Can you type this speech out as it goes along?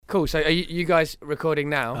Cool. So are you guys recording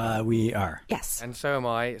now? We are. Yes. And so am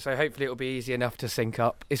I. So hopefully it'll be easy enough to sync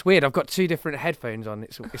up. It's weird. I've got two different headphones on.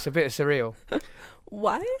 It's a bit surreal.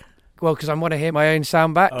 Why? Well, because I want to hear my own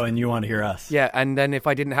sound back. Oh, and you want to hear us. Yeah, and then if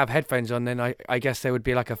I didn't have headphones on, then I guess there would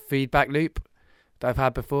be like a feedback loop that I've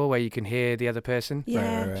had before where you can hear the other person. Yeah.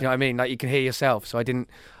 Right. Do you know what I mean? Like you can hear yourself. So I didn't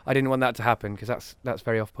want that to happen because that's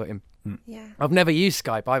very off-putting. Yeah. I've never used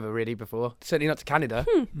Skype either really before. Certainly not to Canada.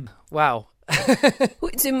 Wow.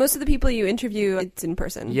 So most of the people you interview, it's in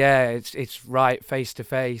person. Yeah, it's right face to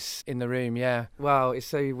face in the room. Yeah. Wow, it's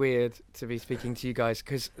so weird to be speaking to you guys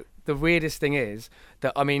because the weirdest thing is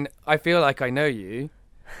that I feel like I know you,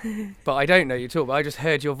 but I don't know you at all. But I just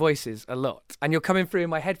heard your voices a lot, and you're coming through in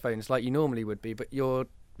my headphones like you normally would be, but you're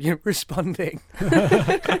responding.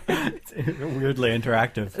 It's weirdly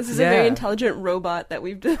interactive. This is a very intelligent robot that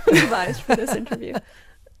we've devised for this interview.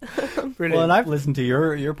 Brilliant. Well, and I've listened to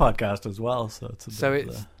your podcast as well, so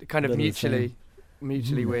it's kind of mutually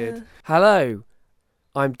weird. Yeah. Hello,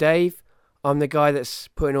 I'm Dave. I'm the guy that's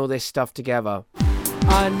putting all this stuff together.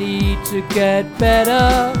 I need to get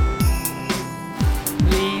better.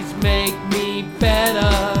 Please make me better.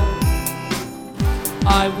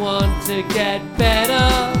 I want to get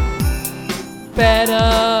better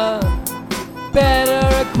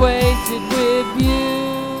acquainted with you.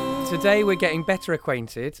 Today we're getting better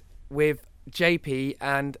acquainted with JP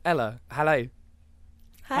and Ella. Hello.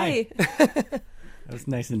 Hi. That was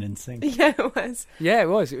nice and in sync. Yeah, it was. Yeah, it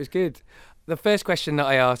was good. The first question that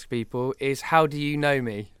I ask people is, how do you know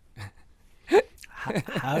me?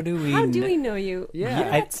 How do we know you? Yeah.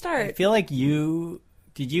 Let's start. I feel like did you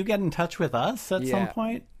get in touch with us at some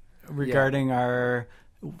point regarding our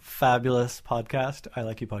fabulous podcast,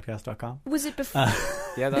 ilikeyoupodcast.com? Was it before?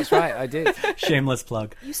 Yeah, that's right, I did. Shameless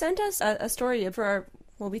plug. You sent us a story for our,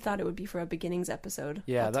 we thought it would be for a beginnings episode.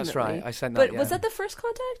 Yeah, that's ultimately. right. I sent that. But was that the first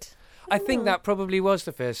contact? I think that probably was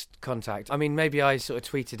the first contact. I mean, maybe I sort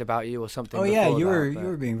of tweeted about you or something. Oh yeah, before you that,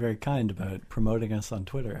 were being very kind about promoting us on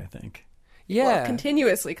Twitter, I think. Yeah. Well,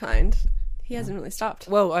 continuously kind. He hasn't really stopped.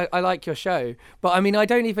 Well, I like your show, but I mean, I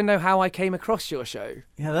don't even know how I came across your show.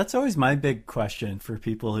 Yeah, that's always my big question for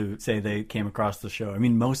people who say they came across the show. I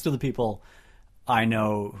mean, most of the people I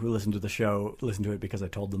know who listen to the show listen to it because I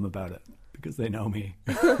told them about it, because they know me.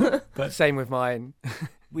 But same with mine.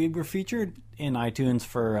 We were featured in iTunes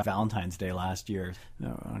for Valentine's Day last year.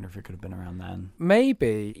 No, I wonder if it could have been around then.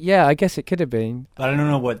 Maybe. Yeah, I guess it could have been. But I don't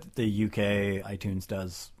know what the UK iTunes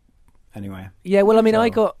does anyway. Yeah, well, I mean, I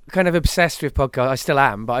got kind of obsessed with podcasts. I still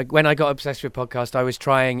am, but when I got obsessed with podcasts, I was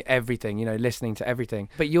trying everything, listening to everything.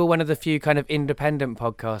 But you're one of the few kind of independent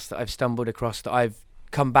podcasts that I've stumbled across that I've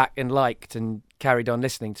come back and liked and carried on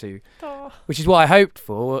listening to, which is what I hoped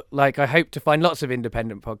for. Like, I hope to find lots of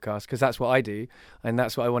independent podcasts because that's what I do, and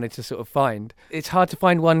that's what I wanted to sort of find. It's hard to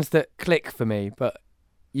find ones that click for me, but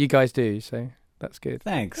you guys do, so that's good.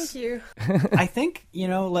 Thanks. Thank you. I think,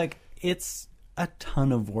 it's a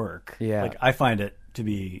ton of work. Yeah. Like, I find it to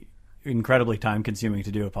be incredibly time consuming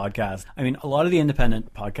to do a podcast. I mean, a lot of the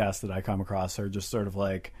independent podcasts that I come across are just sort of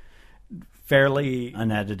like fairly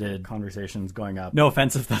unedited conversations going up. No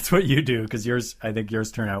offense if that's what you do, because I think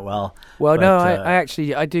yours turn out well. Well, but, no,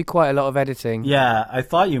 I do quite a lot of editing. Yeah, I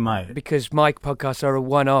thought you might. Because my podcasts are a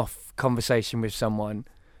one-off conversation with someone.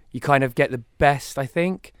 You kind of get the best, I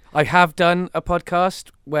think. I have done a podcast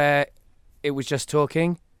where it was just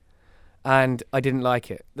talking, and I didn't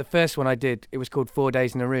like it. The first one I did, it was called 4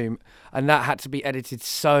 Days in a Room, and that had to be edited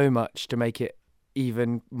so much to make it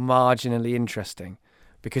even marginally interesting.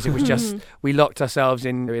 Because it was just, we locked ourselves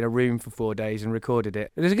in a room for 4 days and recorded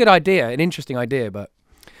it. It was a good idea, an interesting idea, but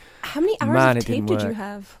how many hours of tape did you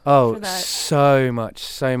have for that? So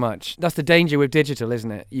much. That's the danger with digital,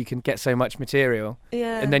 isn't it? You can get so much material,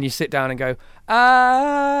 and then you sit down and go,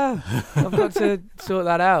 I've got to sort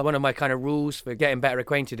that out. One of my kind of rules for getting better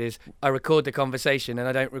acquainted is I record the conversation and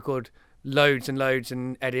I don't record loads and loads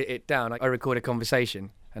and edit it down. I record a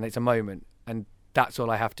conversation and it's a moment, and that's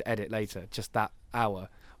all I have to edit later, just that hour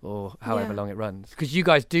or however long it runs. Because you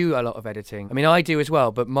guys do a lot of editing. I mean, I do as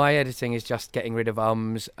well, but my editing is just getting rid of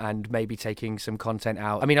ums and maybe taking some content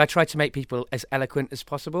out. I mean, I try to make people as eloquent as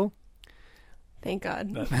possible. Thank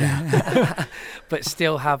God. But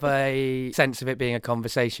still have a sense of it being a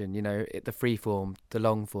conversation, the free form, the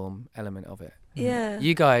long form element of it. Yeah.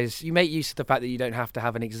 You guys, you make use of the fact that you don't have to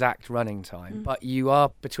have an exact running time, but you are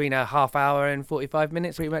between a half hour and 45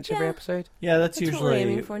 minutes pretty much every episode. Yeah, that's what usually we're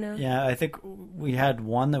aiming for now. Yeah, I think we had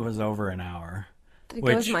one that was over an hour. I think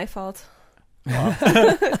that was my fault. Well,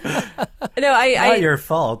 I No, not your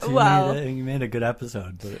fault. Well, you made a good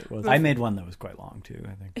episode, but it was. I made one that was quite long too.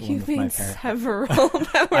 I think the you one with my made parents. several.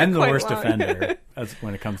 That were I'm the quite worst long. offender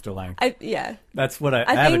when it comes to length. Yeah. That's what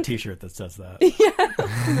I have a T-shirt that says that.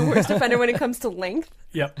 Yeah, the worst offender when it comes to length.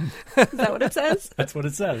 Yep, Is that what it says? that's what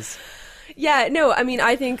it says. Yeah, no, I mean,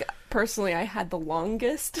 I think personally I had the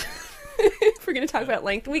longest. If we're going to talk about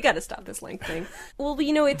length, we got to stop this length thing. Well,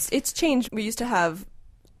 you know, it's changed. We used to have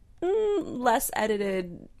less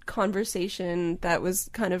edited conversation that was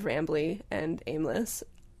kind of rambly and aimless.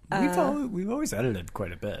 We've always edited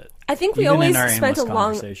quite a bit. I think we Even always in our spent a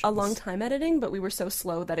aimless long time editing, but we were so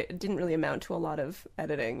slow that it didn't really amount to a lot of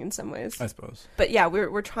editing in some ways. I suppose. But yeah,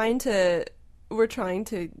 we're trying to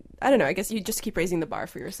I don't know, I guess you just keep raising the bar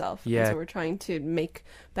for yourself. Yeah. And so we're trying to make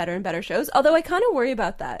better and better shows. Although I kind of worry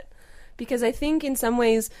about that. Because I think in some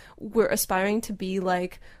ways we're aspiring to be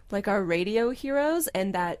like our radio heroes,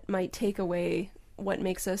 and that might take away what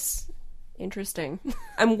makes us interesting.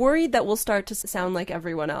 I'm worried that we'll start to sound like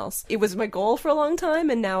everyone else. It was my goal for a long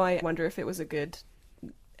time, and now I wonder if it was a good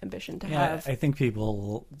ambition to have. I think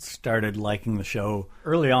people started liking the show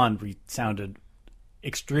early on. We sounded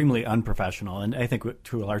extremely unprofessional, and I think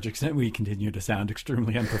to a large extent we continue to sound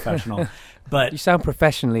extremely unprofessional. But You sound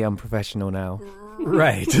professionally unprofessional now.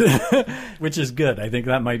 right. Which is good. I think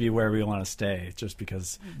that might be where we want to stay, just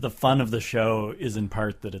because the fun of the show is in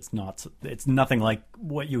part that it's nothing like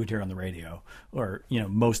what you would hear on the radio, or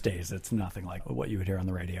most days it's nothing like what you would hear on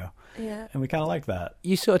the radio. Yeah. And we kind of like that.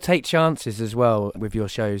 You sort of take chances as well with your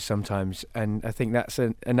shows sometimes, and I think that's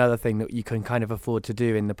another thing that you can kind of afford to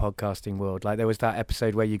do in the podcasting world. Like there was that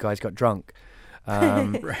episode where you guys got drunk.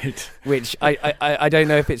 Right. Which I don't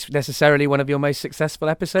know if it's necessarily one of your most successful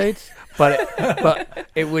episodes, but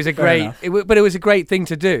it was a great it was a great thing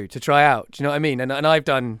to do, to try out. Do you know what I mean? And I've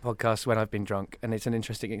done podcasts when I've been drunk, and it's an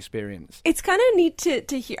interesting experience. It's kind of neat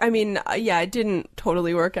to hear. I mean, yeah, it didn't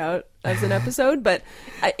totally work out as an episode, but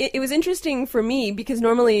it was interesting for me because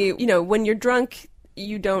normally, when you're drunk,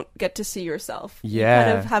 you don't get to see yourself. Yeah. You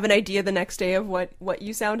kind of have an idea the next day of what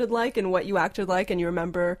you sounded like and what you acted like, and you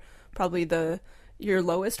remember probably your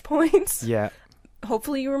lowest points. Yeah.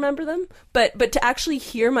 Hopefully you remember them. But to actually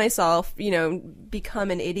hear myself, become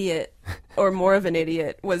an idiot or more of an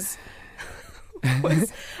idiot was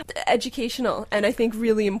educational, and I think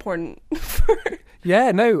really important for...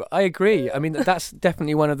 Yeah, no, I agree. I mean, that's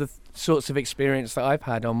definitely one of the sorts of experience that I've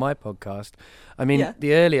had on my podcast. I mean,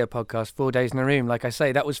 the earlier podcast, 4 Days in a Room, like I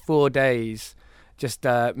say, that was 4 days, just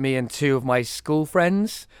me and two of my school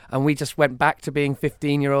friends, and we just went back to being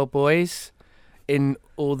 15-year-old boys in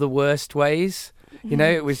all the worst ways.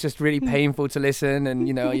 It was just really painful to listen, and,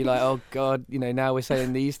 you're like, oh, God, now we're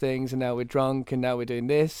saying these things, and now we're drunk, and now we're doing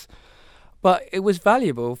this. But it was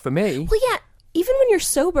valuable for me. Well, yeah. Even when you're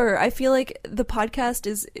sober, I feel like the podcast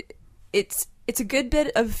it's a good bit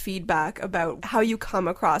of feedback about how you come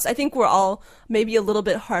across. I think we're all maybe a little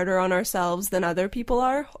bit harder on ourselves than other people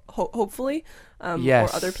are, hopefully.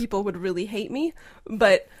 Yes. Or other people would really hate me.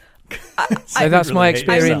 But so that's my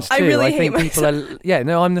experience too. I really think hate people are... Yeah,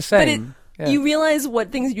 no, I'm the same. But you realize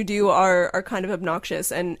what things you do are kind of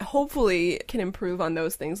obnoxious, and hopefully can improve on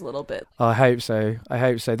those things a little bit. I hope so.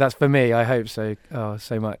 That's for me. I hope so. Oh,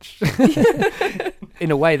 so much. In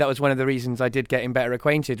a way, that was one of the reasons I did Getting Better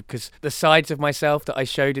Acquainted, because the sides of myself that I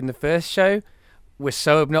showed in the first show were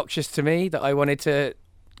so obnoxious to me that I wanted to...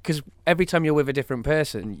 Because every time you're with a different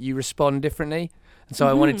person, you respond differently. And so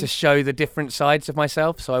I wanted to show the different sides of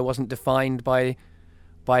myself, so I wasn't defined by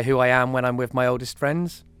who I am when I'm with my oldest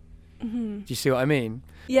friends. Mm-hmm. Do you see what I mean?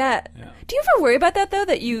 Yeah. Do you ever worry about that, though,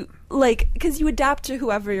 that you, because you adapt to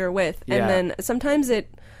whoever you're with, and then sometimes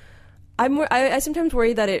I sometimes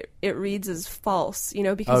worry that it reads as false,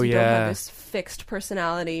 because you don't have this fixed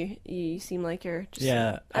personality. You seem like you're just...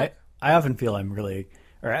 Yeah, I often feel I'm really...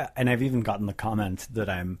 and I've even gotten the comment that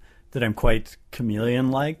I'm quite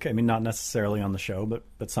chameleon-like. I mean, not necessarily on the show,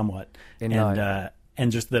 but somewhat.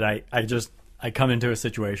 And just that I come into a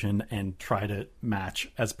situation and try to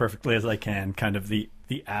match as perfectly as I can kind of the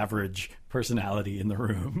average personality in the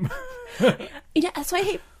room. Yeah, that's why I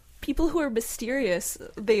hate people who are mysterious.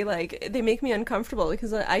 They make me uncomfortable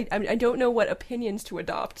because I don't know what opinions to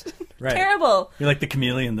adopt. Right. Terrible. You're like the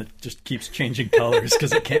chameleon that just keeps changing colors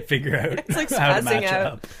because it can't figure out It's like how to spazzing match out.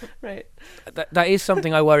 up. Right. That is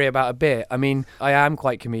something I worry about a bit. I mean, I am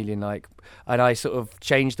quite chameleon-like, and I sort of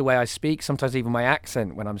change the way I speak, sometimes even my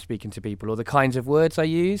accent when I'm speaking to people, or the kinds of words I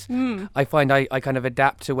use. I find I kind of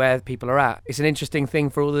adapt to where people are at. It's an interesting thing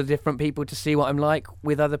for all the different people to see what I'm like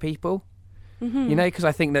with other people. Because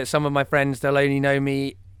I think that some of my friends, they'll only know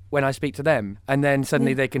me when I speak to them, and then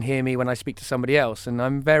suddenly they can hear me when I speak to somebody else, and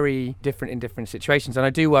I'm very different in different situations, and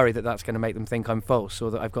I do worry that that's going to make them think I'm false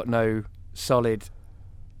or that I've got no solid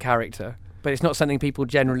character. But it's not something people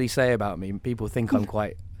generally say about me. People think I'm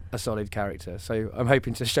quite a solid character, so I'm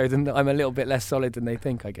hoping to show them that I'm a little bit less solid than they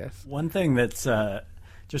think, I guess. One thing that's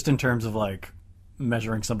just in terms of like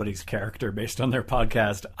measuring somebody's character based on their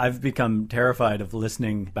podcast, I've become terrified of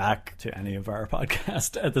listening back to any of our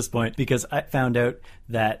podcast at this point, because I found out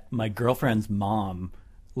that my girlfriend's mom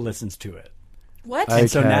listens to it. What?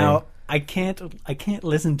 And so now I can't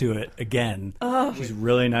listen to it again. Oh. She's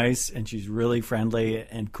really nice and she's really friendly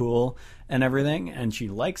and cool and everything, and she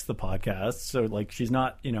likes the podcast. So like she's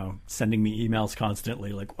not, sending me emails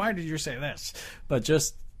constantly like, why did you say this? But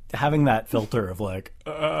just having that filter of like,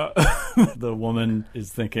 the woman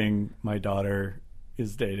is thinking my daughter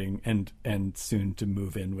is dating and soon to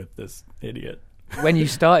move in with this idiot. When you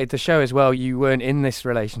started the show as well, you weren't in this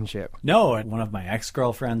relationship. No, one of my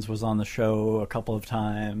ex-girlfriends was on the show a couple of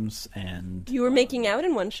times, and you were making out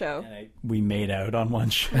in one show. We made out on one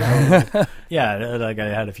show. Yeah, like I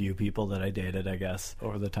had a few people that I dated, I guess,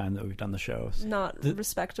 over the time that we've done the shows. Not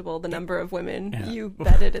respectable, the number of women you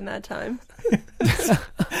bedded in that time.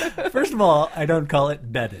 First of all, I don't call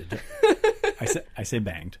it bedded. I say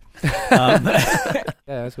banged. Yeah,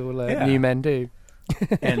 that's all new men do.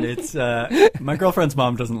 And it's my girlfriend's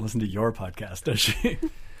mom doesn't listen to your podcast, does she?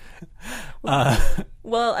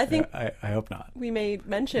 Well, I think I hope not. We may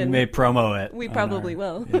mention. We may promo it. We probably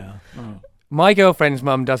will. Yeah. Oh. My girlfriend's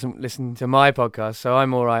mum doesn't listen to my podcast, so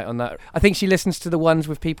I'm all right on that. I think she listens to the ones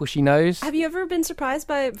with people she knows. Have you ever been surprised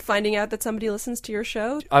by finding out that somebody listens to your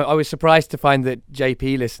show? I was surprised to find that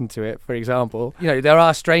JP listened to it, for example. There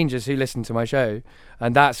are strangers who listen to my show,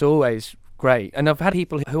 and that's always great. And I've had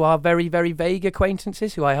people who are very, very vague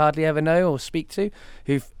acquaintances who I hardly ever know or speak to,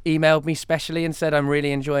 who've emailed me specially and said, I'm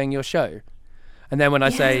really enjoying your show. And then when I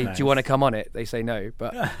say, do you want to come on it? They say no,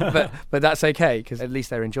 but that's okay, because at least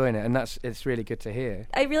they're enjoying it, and it's really good to hear.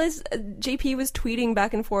 I realized JP was tweeting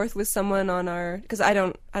back and forth with someone on our, because I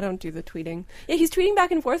don't do the tweeting. Yeah, he's tweeting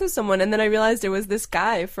back and forth with someone, and then I realized it was this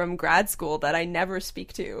guy from grad school that I never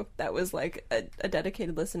speak to. That was like a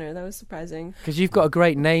dedicated listener. That was surprising. Because you've got a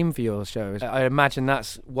great name for your show. I imagine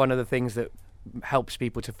that's one of the things that helps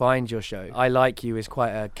people to find your show. I Like You is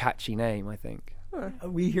quite a catchy name, I think. Huh.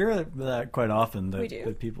 We hear that quite often.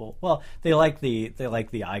 That people, they like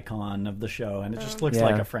the icon of the show, and it just looks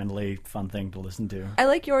like a friendly, fun thing to listen to. I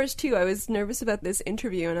like yours too. I was nervous about this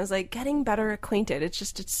interview, and I was like, getting better acquainted.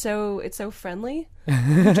 It's so friendly.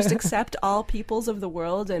 You just accept all peoples of the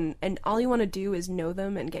world, and all you want to do is know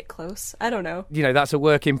them and get close. I don't know. That's a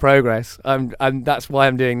work in progress. That's why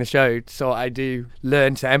I'm doing the show, so I do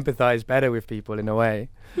learn to empathize better with people in a way.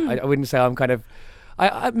 I wouldn't say I'm kind of.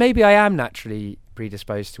 Maybe I am naturally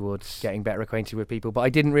predisposed towards getting better acquainted with people, but I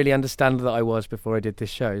didn't really understand that I was before I did this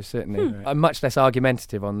show, certainly. Right. I'm much less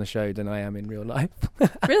argumentative on the show than I am in real life.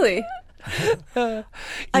 Really?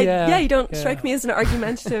 You don't strike me as an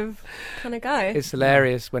argumentative kind of guy. It's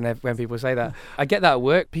hilarious when people say that. I get that at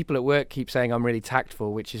work. People at work keep saying I'm really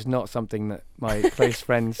tactful, which is not something that my close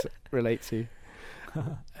friends relate to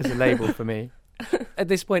as a label for me. At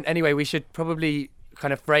this point, anyway, we should probably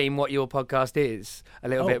kind of frame what your podcast is a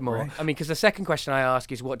little bit more. Right. I mean, because the second question I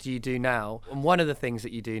ask is, what do you do now? And one of the things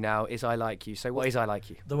that you do now is I Like You. So what is I Like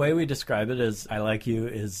You? The way we describe it is I Like You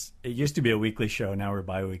is, it used to be a weekly show, now we're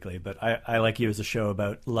bi-weekly, but I Like You is a show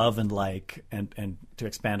about love and and to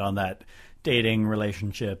expand on that, dating,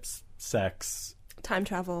 relationships, sex. Time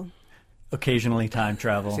travel. Occasionally time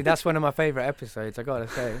travel. See, that's one of my favourite episodes, I gotta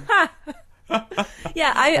say.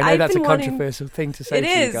 Yeah, I know that's a controversial thing to say to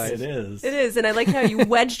you guys. It is, and I like how you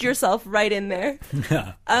wedged yourself right in there.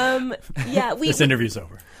 Yeah. This interview's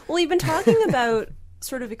over. Well, we've been talking about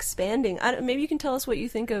sort of expanding. Maybe you can tell us what you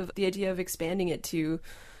think of the idea of expanding it to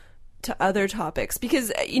other topics,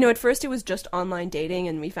 because at first it was just online dating,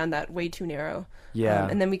 and we found that way too narrow. Yeah,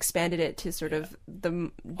 and then we expanded it to sort of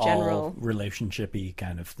the general all relationship-y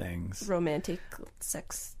kind of things, romantic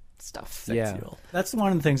sex stuff. Yeah, that's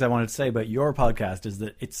one of the things I wanted to say about your podcast, is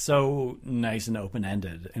that it's so nice and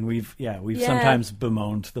open-ended, and we've sometimes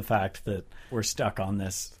bemoaned the fact that we're stuck on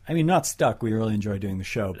this. I mean, not stuck, we really enjoy doing the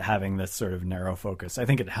show, but having this sort of narrow focus, I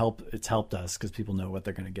think it's helped us, because people know what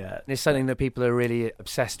they're going to get. It's something that people are really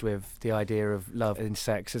obsessed with, the idea of love and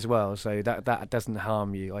sex as well, so that doesn't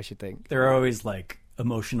harm you, I should think. There are always like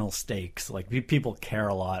emotional stakes, like people care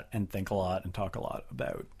a lot and think a lot and talk a lot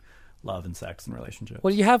about love and sex and relationships.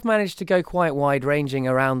 Well, you have managed to go quite wide-ranging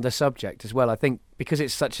around the subject as well. I think because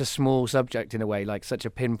it's such a small subject in a way, like such a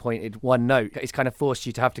pinpointed one note, it's kind of forced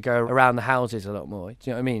you to have to go around the houses a lot more. Do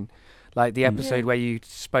you know what I mean? Like the episode where you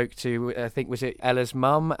spoke to, I think, was it Ella's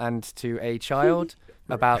mum and to a child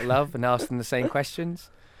about love and asked them the same questions?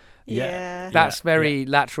 Yeah. That's very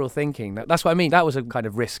lateral thinking. That's what I mean. That was a kind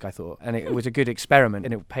of risk, I thought. And it was a good experiment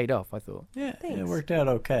and it paid off, I thought. Yeah, Thanks. it worked out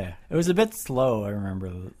okay. It was a bit slow, I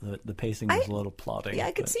remember. The pacing was a little plodding. Yeah,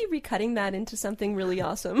 I could see recutting that into something really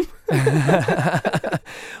awesome.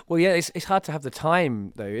 Well, yeah, it's hard to have the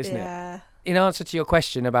time, though, isn't it? Yeah. In answer to your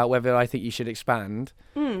question about whether I think you should expand,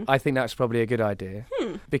 I think that's probably a good idea.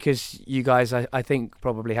 Because you guys, I think,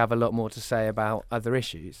 probably have a lot more to say about other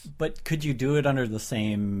issues. But could you do it under the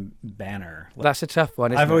same banner? That's a tough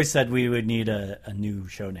one, isn't I've it? always said we would need a new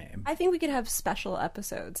show name. I think we could have special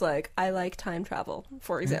episodes, like I like time travel,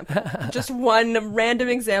 for example. Just one random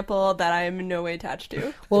example that I am in no way attached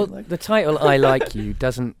to. Well, the title I Like You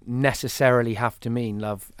doesn't necessarily have to mean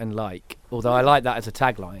love and like, although I like that as a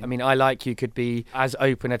tagline. I mean, I Like You could be as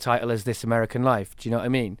open a title as This American Life. Do you know what I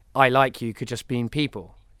mean? I Like You could just mean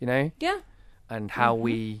people, you know? Yeah. And how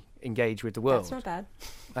we engage with the world. That's not bad.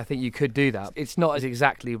 I think you could do that. It's not as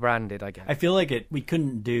exactly branded, I guess. I feel like we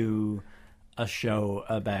couldn't do a show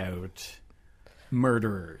about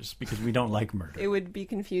murderers because we don't like murder. It would be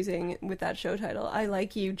confusing with that show title. I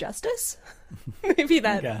Like You, Justice? Maybe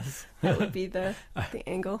that would be the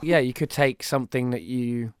angle. Yeah, you could take something that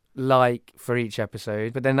you like for each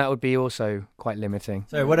episode, but then that would be also quite limiting.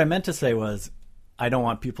 Sorry, what I meant to say was I don't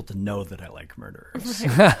want people to know that I like murderers.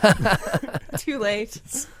 Too late.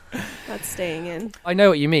 That's staying in. I know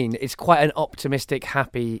what you mean. It's quite an optimistic,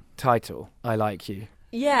 happy title, I Like You.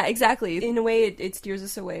 Yeah, exactly. In a way, it steers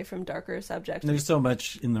us away from darker subjects. There's so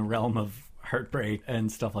much in the realm of heartbreak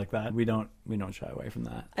and stuff like that. We don't shy away from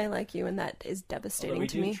that. I Like You, and that is devastating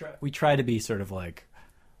to me. We try to be sort of like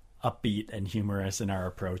upbeat and humorous in our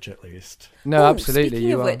approach, at least. No, Ooh, absolutely. Speaking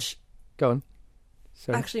You of are. which, Go on.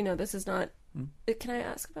 Sorry. actually, no, this is not. Can I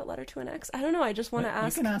ask about Letter to an Ex? I don't know. I just want to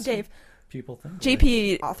ask, you can ask Dave. People think.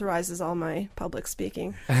 JP authorizes all my public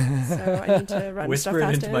speaking, so I need to run Whisper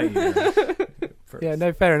stuff it past into my him. ear. First. Yeah,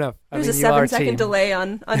 no, fair enough. There's I mean, a you are 7-second team. delay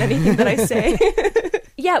on anything that I say.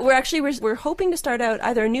 Yeah, we're hoping to start out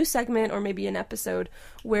either a new segment or maybe an episode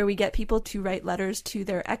where we get people to write letters to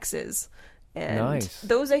their exes, and Nice.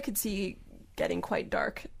 those I could see getting quite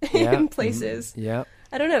dark Yeah. in places. Yeah.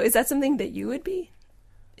 I don't know. Is that something that you would be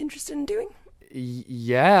interested in doing?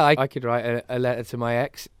 Yeah, I could write a letter to my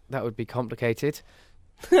ex. That would be complicated.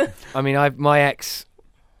 I mean, I've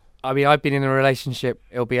been in a relationship.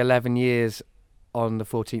 It'll be 11 years on the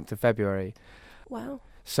 14th of February. Wow.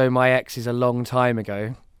 So my ex is a long time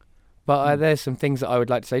ago. But there's some things that I would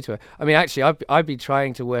like to say to her. I mean, actually, I'd be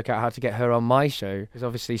trying to work out how to get her on my show, because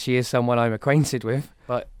obviously she is someone I'm acquainted with.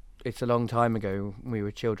 But it's a long time ago. We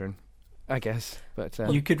were children, I guess. But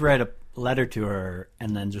You could write a letter to her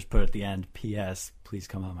and then just put at the end, P.S. Please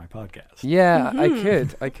come on my podcast. yeah,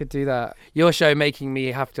 I could do that. Your show making me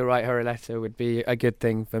have to write her a letter would be a good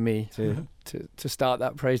thing for me to start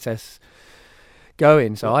that process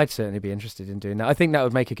going. So I'd certainly be interested in doing that. I think that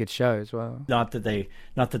would make a good show as well. Not that they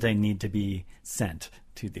need to be sent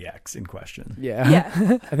to the ex in question. Yeah.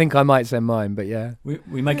 Yeah. I think I might send mine, but yeah.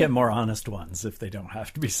 We might get more honest ones if they don't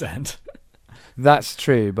have to be sent. That's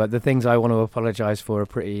true, but the things I want to apologise for are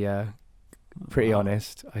pretty Wow.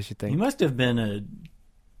 honest, I should think. He must have been a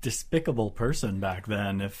despicable person back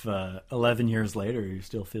then if 11 years later you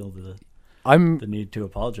still feel the need to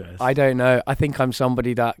apologize. I don't know. I think I'm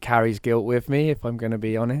somebody that carries guilt with me, if I'm going to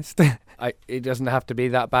be honest. It doesn't have to be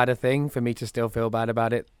that bad a thing for me to still feel bad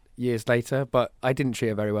about it years later, but I didn't treat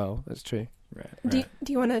her very well. That's true. Right.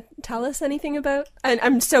 Do you want to tell us anything about?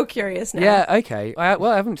 I'm so curious now. Yeah, okay. I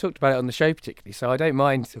haven't talked about it on the show particularly, so I don't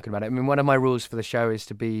mind talking about it. I mean, one of my rules for the show is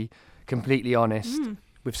to be completely honest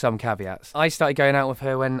with some caveats. I started going out with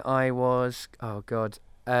her when I was,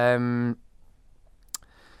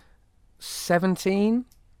 17,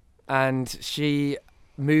 and she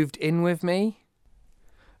moved in with me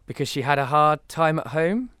because she had a hard time at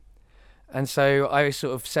home. And so I was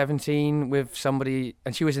sort of 17 with somebody,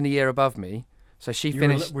 and she was in the year above me. So she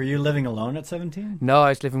finished. Were you living alone at 17? No, I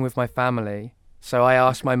was living with my family. So I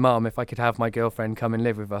asked my mum if I could have my girlfriend come and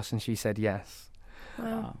live with us, and she said yes.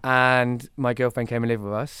 Wow. And my girlfriend came and lived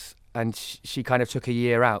with us, and she kind of took a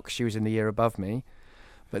year out because she was in the year above me.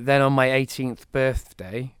 But then on my 18th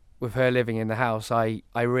birthday, with her living in the house, I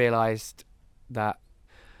realised that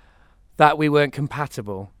we weren't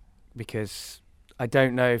compatible, because I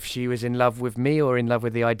don't know if she was in love with me or in love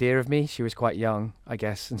with the idea of me. She was quite young, I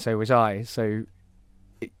guess, and so was I. So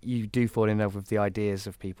you do fall in love with the ideas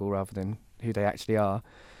of people rather than who they actually are.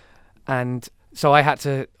 And so I had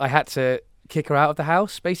to kick her out of the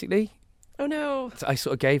house, basically. Oh no. So I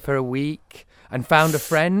sort of gave her a week and found a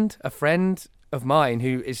friend of mine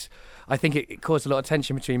who is, I think it caused a lot of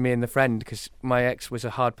tension between me and the friend, because my ex was a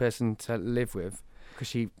hard person to live with, because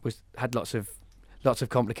she had lots of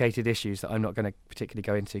complicated issues that I'm not going to particularly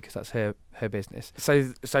go into, because that's her business.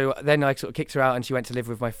 So then I sort of kicked her out and she went to live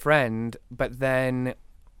with my friend. But then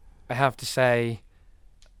I have to say,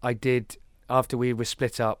 I did, after we were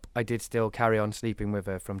split up, I did still carry on sleeping with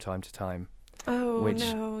her from time to time. Oh, which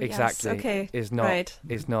no. exactly yes. Okay. is not right.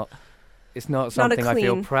 is not it's not something I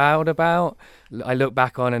feel clean. proud about. I look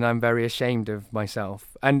back on and I'm very ashamed of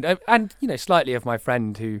myself, and slightly of my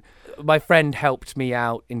friend, who my friend helped me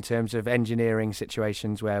out in terms of engineering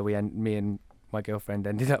situations where me and my girlfriend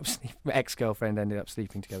my ex-girlfriend ended up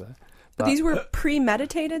sleeping together. But these were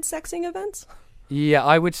premeditated sexing events? Yeah,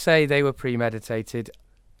 I would say they were premeditated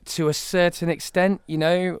to a certain extent,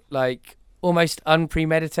 like almost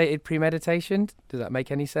unpremeditated premeditation. Does that make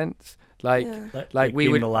any sense? Like we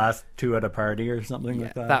would the last two at a party or something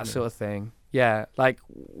like that. That sort of thing. Yeah, like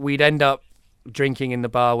we'd end up drinking in the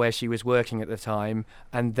bar where she was working at the time,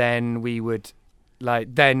 and then we would say,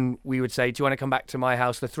 "Do you want to come back to my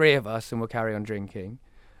house, the three of us, and we'll carry on drinking?"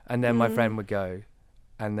 And then my friend would go,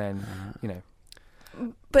 and then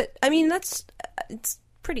But I mean, it's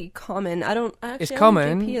pretty common. It's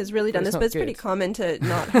common. JP has really done this, but it's pretty common to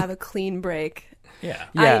not have a clean break. Yeah.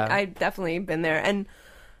 I've definitely been there, and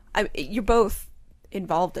you're both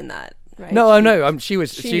involved in that, right? No, I know. She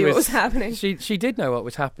knew what was happening. She did know what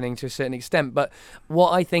was happening to a certain extent, but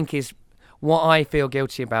what I feel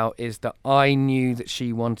guilty about is that I knew that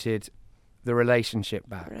she wanted the relationship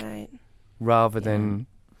back, right, rather than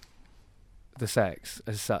the sex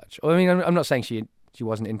as such. I mean, I'm not saying she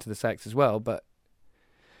wasn't into the sex as well, but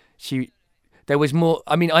there was more.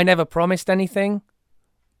 I mean, I never promised anything,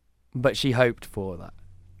 but she hoped for that.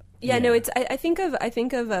 Yeah, no, it's. I think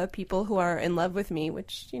of people who are in love with me,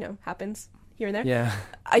 which happens here and there. Yeah,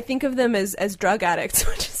 I think of them as drug addicts,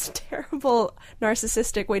 which is a terrible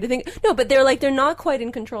narcissistic way to think. No, but they're not quite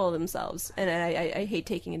in control of themselves, and I hate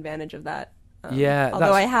taking advantage of that.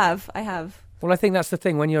 Although I have. Well, I think that's the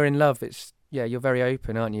thing. When you're in love, you're very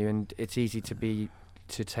open, aren't you? And it's easy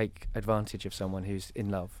to take advantage of someone who's in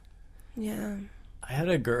love. Yeah. I had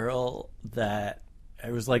a girl that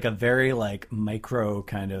it was like a very micro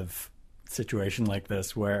kind of situation like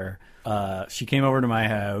this, where she came over to my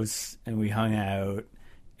house and we hung out,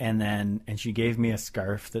 and she gave me a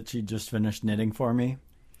scarf that she'd just finished knitting for me,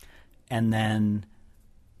 and then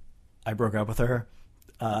I broke up with her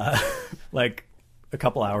like a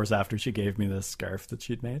couple hours after she gave me this scarf that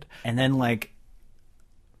she'd made, and then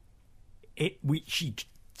she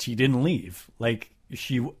didn't leave.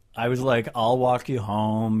 I was like, "I'll walk you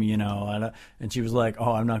home," and she was like,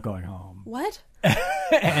 "Oh, I'm not going home." What?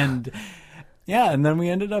 And then we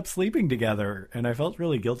ended up sleeping together, and I felt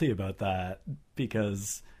really guilty about that,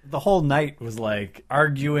 because the whole night was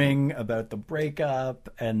arguing about the breakup,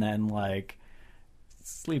 and then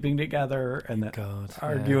sleeping together, and then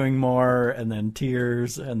arguing more, and then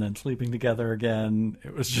tears, and then sleeping together again.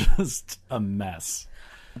 It was just a mess.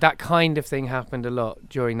 That kind of thing happened a lot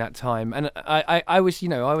during that time, and I was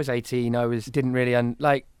 18. Didn't really I'm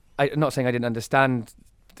not saying I didn't understand,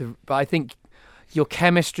 but I think your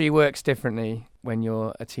chemistry works differently when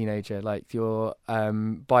you're a teenager. Like your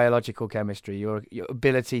biological chemistry, your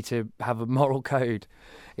ability to have a moral code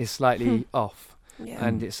is slightly off,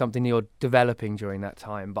 and it's something you're developing during that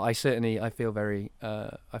time. But I feel very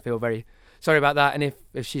sorry about that, and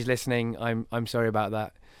if she's listening, I'm sorry about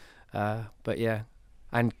that. But yeah.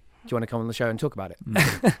 And do you want to come on the show and talk about it?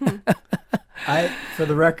 For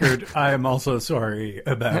the record, I am also sorry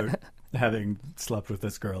about having slept with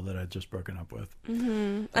this girl that I'd just broken up with.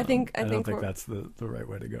 Mm-hmm. I don't think that's the right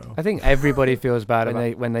way to go. I think everybody feels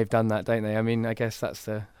bad when they've done that, don't they? I mean, I guess that's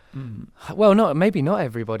the... Well, maybe not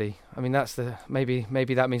everybody. I mean, that's the maybe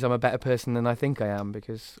that means I'm a better person than I think I am,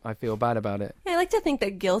 because I feel bad about it. I like to think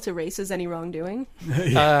that guilt erases any wrongdoing.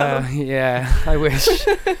 Yeah, I wish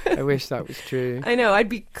that was true. I know, I'd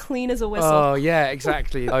be clean as a whistle. Oh yeah,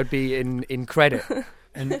 exactly. I'd be in credit.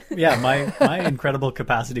 And yeah, my incredible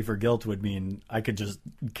capacity for guilt would mean I could just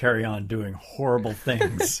carry on doing horrible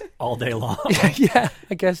things all day long. Yeah,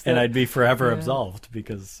 I guess. And I'd be forever absolved,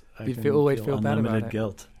 because You'd always feel bad about it.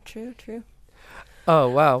 Guilt. True. Oh,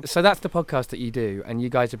 wow. So that's the podcast that you do, and you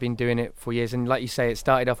guys have been doing it for years. And like you say, it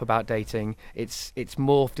started off about dating. It's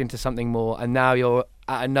morphed into something more, and now you're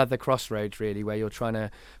at another crossroads, really, where you're trying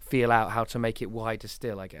to feel out how to make it wider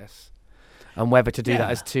still, I guess, and whether to do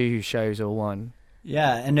that as 2 shows or 1.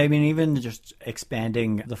 Yeah, and I mean, even just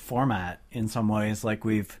expanding the format in some ways,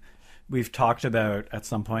 we've we've talked about at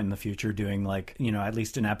some point in the future doing like, at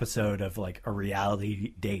least an episode of like a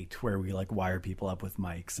reality date where we like wire people up with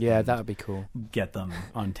mics. Yeah, that would be cool. Get them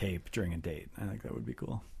on tape during a date. I think that would be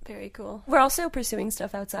cool. Very cool. We're also pursuing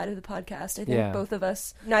stuff outside of the podcast. I think both of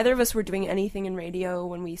us, neither of us were doing anything in radio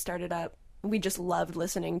when we started up. We just loved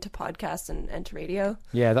listening to podcasts and to radio.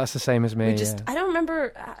 Yeah, that's the same as me. I don't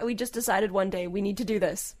remember, we just decided one day we need to do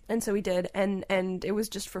this. And so we did. And it was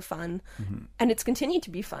just for fun. Mm-hmm. And it's continued to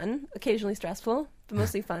be fun, occasionally stressful, but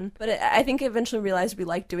mostly fun. But I think eventually realized we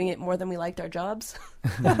liked doing it more than we liked our jobs,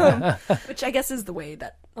 which I guess is the way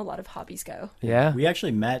that a lot of hobbies go. Yeah. We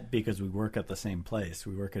actually met because we work at the same place.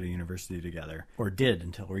 We work at a university together, or did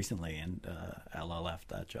until recently. And Ella left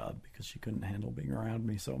that job because she couldn't handle being around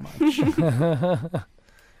me so much.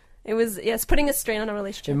 It was, yes, putting a strain on our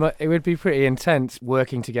relationship. It would be pretty intense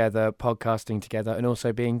working together, podcasting together, and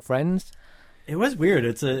also being friends. It was weird.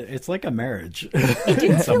 It's like a marriage. It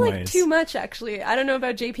didn't feel like too much, actually. I don't know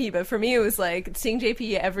about JP, but for me, it was like seeing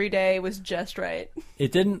JP every day was just right.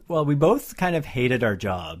 It didn't. Well, we both kind of hated our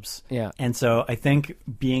jobs. Yeah. And so I think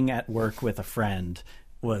being at work with a friend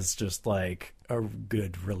was just like a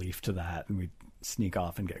good relief to that. And we'd sneak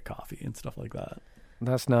off and get coffee and stuff like that.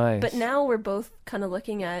 That's nice. But now we're both kind of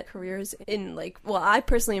looking at careers in I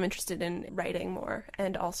personally am interested in writing more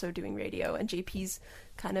and also doing radio, and JP's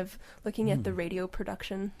kind of looking at the radio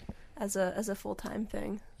production as a full-time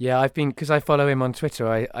thing. Yeah, I've been, because I follow him on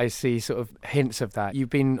Twitter, I see sort of hints of that. You've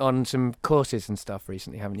been on some courses and stuff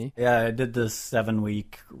recently, haven't you? Yeah, I did this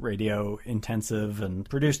 7-week radio intensive and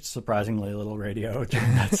produced surprisingly little radio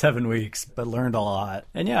during that 7 weeks, but learned a lot.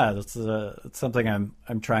 And yeah, that's something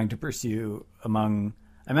I'm trying to pursue I'm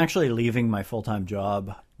actually leaving my full-time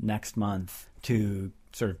job next month to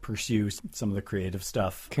sort of pursue some of the creative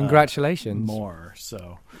stuff. Congratulations. More.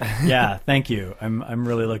 So yeah, thank you. I'm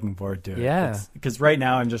really looking forward to it. Yeah. Because right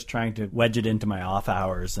now I'm just trying to wedge it into my off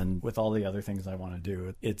hours, and with all the other things I want to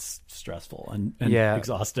do, it's stressful and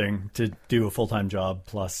exhausting to do a full-time job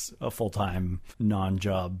plus a full-time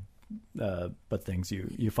non-job but things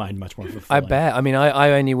you find much more fulfilling. I bet. I mean,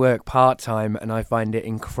 I only work part-time and I find it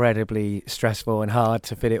incredibly stressful and hard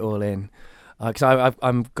to fit it all in. Because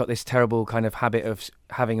I've got this terrible kind of habit of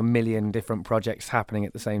having a million different projects happening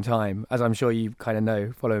at the same time, as I'm sure you kind of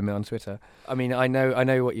know, following me on Twitter. I mean, I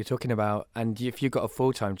know what you're talking about, and if you've got a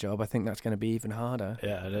full-time job, I think that's going to be even harder.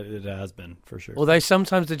 Yeah, it has been, for sure. Although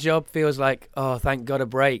sometimes the job feels like, oh, thank God, a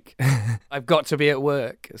break. I've got to be at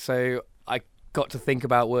work, so I got to think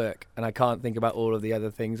about work, and I can't think about all of the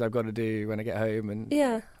other things I've got to do when I get home. And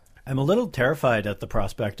yeah, I'm a little terrified at the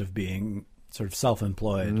prospect of being sort of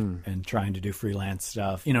self-employed and trying to do freelance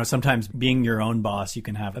stuff. Sometimes being your own boss, you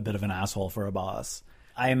can have a bit of an asshole for a boss.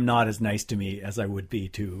 I am not as nice to me as I would be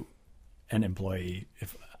to an employee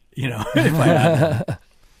if I had them.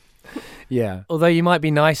 Yeah. Although you might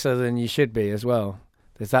be nicer than you should be as well.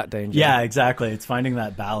 There's that danger. Yeah, exactly. It's finding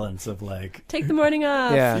that balance of like... Take the morning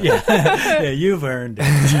off. Yeah, you've earned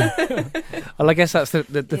it. Well, I guess that's the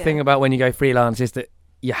thing about when you go freelance is that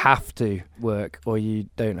you have to work or you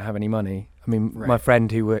don't have any money. I mean, my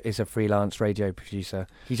friend who is a freelance radio producer,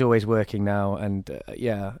 he's always working now, and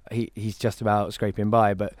he's just about scraping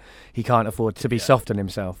by, but he can't afford to be soft on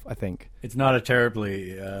himself, I think. It's not a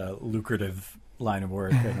terribly lucrative line of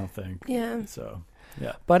work, I don't think. Yeah. So,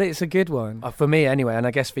 yeah. But it's a good one, for me anyway, and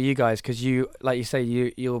I guess for you guys, because you, like you say,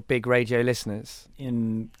 you're big radio listeners.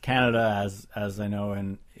 In Canada, as I know,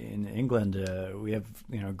 in England, we have,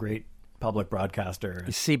 great public broadcaster.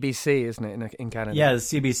 It's CBC, isn't it, in Canada? Yeah, it's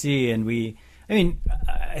CBC, and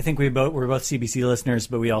I think we're both CBC listeners,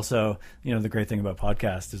 but we also, the great thing about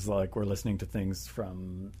podcasts is like we're listening to things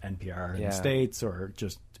from NPR in the States or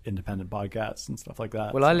just independent podcasts and stuff like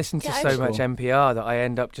that. Well, I listen to so much NPR that I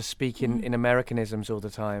end up just speaking in Americanisms all the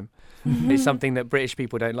time. It's something that British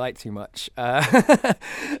people don't like too much.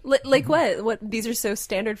 Like what? What? These are so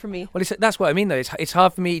standard for me. Well, that's what I mean, though. It's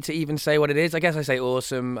hard for me to even say what it is. I guess I say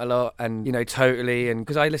awesome a lot and, totally. And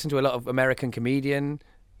because I listen to a lot of American comedian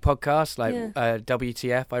podcasts like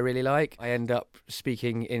WTF I really like. I end up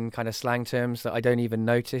speaking in kind of slang terms that I don't even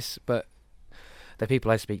notice, but the people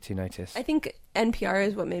I speak to notice. I think NPR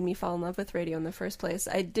is what made me fall in love with radio in the first place.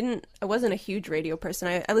 I wasn't a huge radio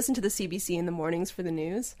person. I listened to the CBC in the mornings for the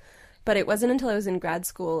news, but it wasn't until I was in grad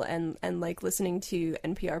school and like listening to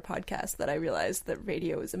NPR podcasts that I realized that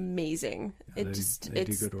radio is amazing. They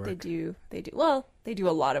do good work. They do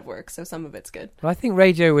a lot of work, so some of it's good. Well, I think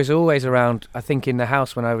radio was always around. I think in the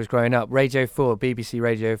house when I was growing up, Radio 4, BBC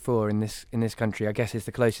Radio 4 in this country, I guess is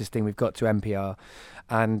the closest thing we've got to NPR,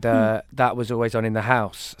 and that was always on in the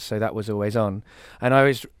house, so that was always on. And I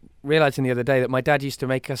was realising the other day that my dad used to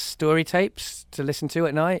make us story tapes to listen to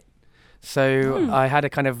at night. So I had a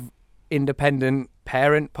kind of independent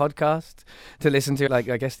parent podcast to listen to, like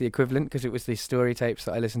I guess the equivalent, because it was the story tapes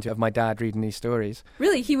that I listened to of my dad reading these stories.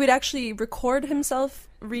 Really? He would actually record himself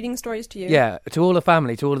reading stories to you? Yeah, to all the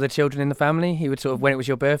family, to all of the children in the family. He would sort of, when it was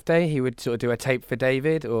your birthday, he would sort of do a tape for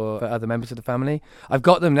David or for other members of the family. I've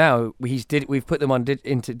got them now. We've put them on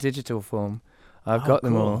into digital form. I've got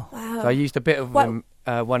them all. Wow. So I used a bit of them,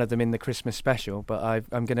 one of them in the Christmas special, but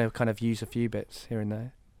I'm going to kind of use a few bits here and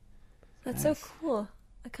there. That's so cool.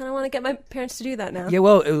 I kind of want to get my parents to do that now. Yeah,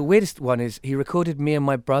 well, the weirdest one is he recorded me and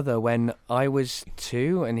my brother when I was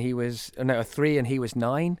 2 and he was 3 and he was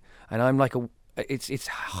 9, and I'm like it's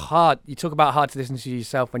hard. You talk about hard to listen to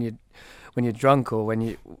yourself when you're drunk, or when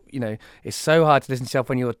you know, it's so hard to listen to yourself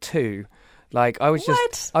when you're 2. Like I was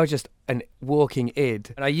just an walking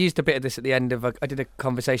id, and I used a bit of this at the end of I did a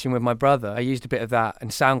conversation with my brother. I used a bit of that,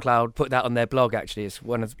 and SoundCloud put that on their blog. Actually, it's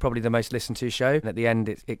one of probably the most listened to show. And at the end,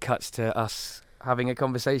 it cuts to us having a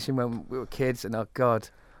conversation when we were kids, and oh god,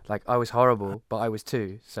 like I was horrible, but I was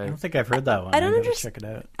 2. So I don't think I've heard that one. I don't understand. Check it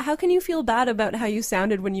out. How can you feel bad about how you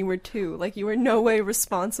sounded when you were 2? Like you were no way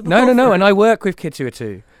responsible. No. And I work with kids who are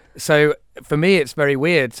 2, so for me it's very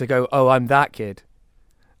weird to go, oh, I'm that kid.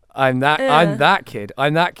 I'm that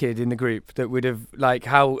kid in the group that would have, like,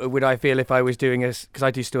 how would I feel if I was doing because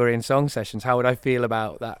I do story and song sessions, how would I feel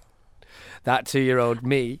about that 2-year-old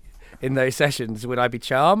me in those sessions? Would I be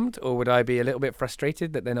charmed, or would I be a little bit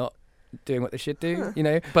frustrated that they're not doing what they should do? You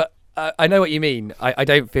know, but I know what you mean. I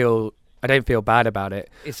don't feel bad about it.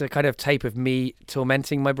 It's a kind of tape of me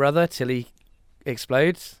tormenting my brother till he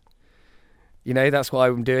explodes. You know, that's what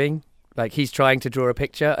I'm doing. Like, he's trying to draw a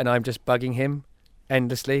picture and I'm just bugging him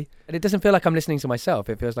endlessly, and it doesn't feel like I'm listening to myself.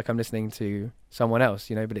 It feels like I'm listening to someone else,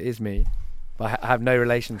 you know, but it is me. But I have no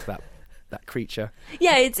relation to that creature.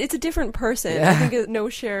 Yeah, it's a different person. Yeah. I think no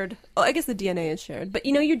shared. Oh, I guess the DNA is shared, but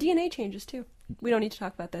you know, your DNA changes too. We don't need to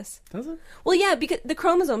talk about this. Does it? Well, yeah, because the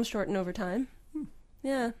chromosomes shorten over time.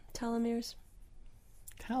 Yeah, telomeres.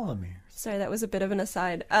 Sorry, that was a bit of an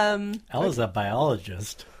aside. Ella's a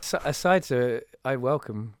biologist. Asides I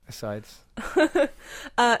welcome asides.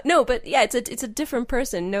 No, but yeah, it's a different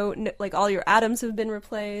person. No, like all your atoms have been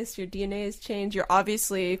replaced. Your DNA has changed. You're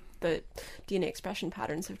obviously the DNA expression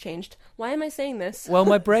patterns have changed. Why am I saying this? Well,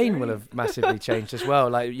 my brain will have massively changed as well.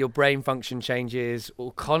 Like your brain function changes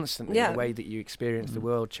all constantly. Yeah. The way that you experience the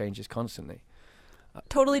world changes constantly.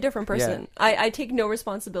 Totally different person. Yeah. I take no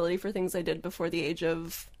responsibility for things I did before the age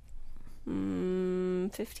of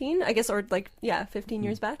 15, I guess, or 15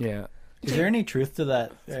 years back. Yeah. Is there any truth to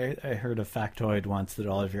that? I heard a factoid once that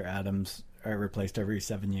all of your atoms are replaced every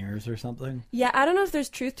 7 years or something. Yeah, I don't know if there's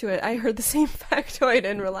truth to it. I heard the same factoid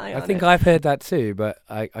and rely on it. I think I've heard that too, but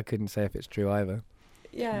I couldn't say if it's true either.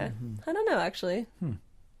 Yeah. Mm-hmm. I don't know, actually.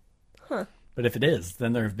 Huh. But if it is,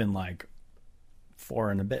 then there have been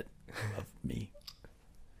 4 and a bit of me.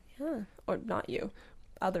 Yeah. Or not you.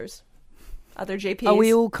 Others. Other JPs. Are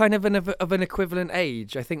we all kind of an equivalent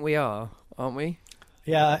age? I think we are, aren't we?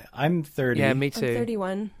 Yeah, I'm 30. Yeah, me too. I'm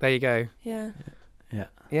 31. There you go. Yeah. Yeah.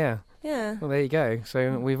 Yeah. Yeah. Well, there you go.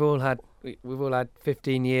 So we've all had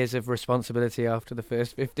 15 years of responsibility after the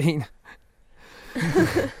first 15.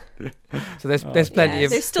 So there's plenty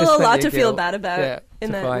of. There's still a lot to feel bad about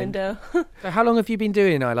in that window. So how long have you been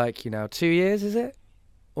doing I Like You now? 2 years, is it?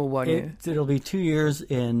 Or 1 year? It'll be 2 years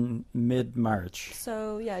in mid-March.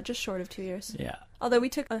 So yeah, just short of 2 years. Yeah. Although we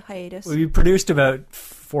took a hiatus. We produced about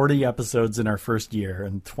 40 episodes in our first year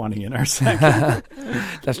and 20 in our second.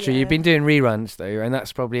 That's true. You've been doing reruns though, and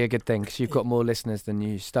that's probably a good thing because you've got more listeners than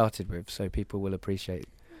you started with, so people will appreciate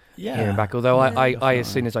hearing back. Although I as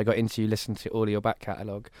soon as I got into you, listened to all of your back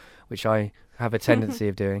catalogue, which I have a tendency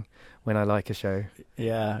of doing when I like a show.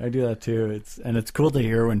 Yeah, I do that too. It's cool to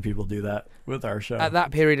hear when people do that with our show. At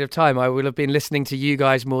that period of time, I would have been listening to you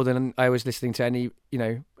guys more than I was listening to any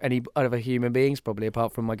other human beings, probably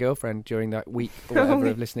apart from my girlfriend during that week or whatever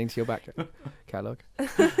of listening to your back catalogue.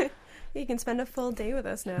 You can spend a full day with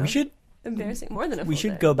us now. We should. Embarrassing, more than a full We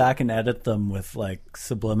should day. go back and edit them with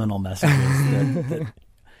subliminal messages that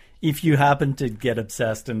if you happen to get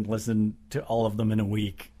obsessed and listen to all of them in a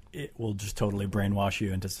week, it will just totally brainwash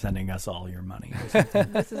you into sending us all your money.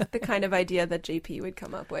 This is the kind of idea that JP would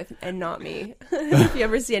come up with, and not me. If you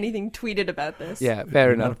ever see anything tweeted about this. Yeah,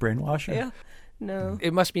 fair enough. Not a brainwasher? Yeah. No.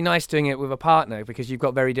 It must be nice doing it with a partner because you've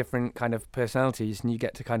got very different kind of personalities and you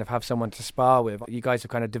get to kind of have someone to spar with. You guys have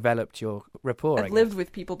kind of developed your rapport. I've lived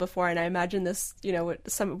with people before, and I imagine this,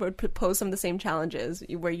 some would pose some of the same challenges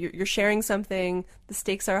where you're sharing something, the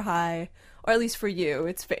stakes are high, or at least for you,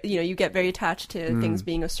 it's, you get very attached to things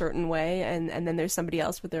being a certain way, and then there's somebody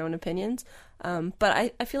else with their own opinions.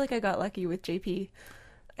 But I feel like I got lucky with JP.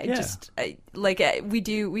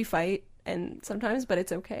 We fight and sometimes, but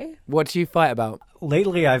it's okay. What do you fight about?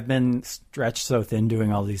 Lately, I've been stretched so thin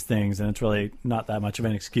doing all these things, and it's really not that much of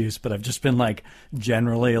an excuse, but I've just been like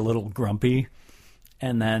generally a little grumpy.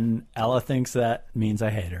 And then Ella thinks that means I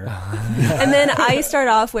hate her. And then I start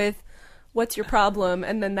off with, what's your problem?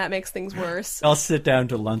 And then that makes things worse. I'll sit down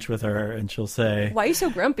to lunch with her and she'll say, why are you so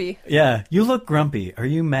grumpy? Yeah, you look grumpy. Are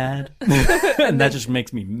you mad? And that just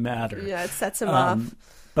makes me madder. Yeah, it sets him off.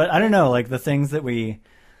 But I don't know, like the things that we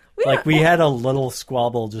had a little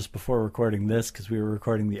squabble just before recording this because we were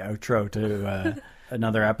recording the outro to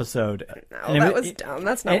another episode. No, that was dumb.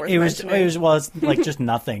 That's not worth mentioning. It was like just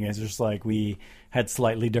nothing. It's just like we had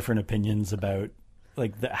slightly different opinions about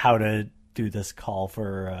like how to do this call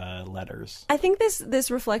for letters. I think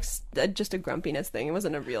this reflects just a grumpiness thing. It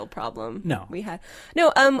wasn't a real problem. No, we had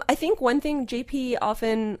I think one thing JP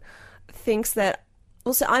often thinks that.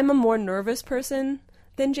 Well, so I'm a more nervous person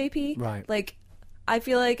than JP. Right. Like, I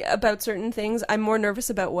feel like about certain things, I'm more nervous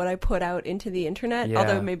about what I put out into the internet. Yeah.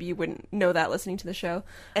 Although maybe you wouldn't know that listening to the show.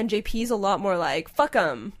 And JP's a lot more like, fuck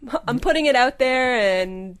them. I'm putting it out there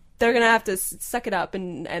and they're going to have to suck it up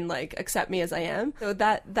and like accept me as I am. So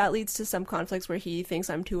that leads to some conflicts where he thinks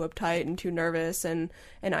I'm too uptight and too nervous and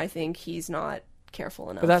I think he's not careful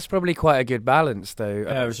enough. But that's probably quite a good balance, though.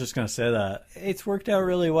 Yeah, I was just going to say that. It's worked out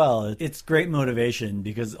really well. It's great motivation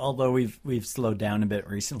because although we've slowed down a bit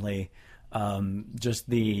recently, just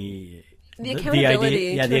the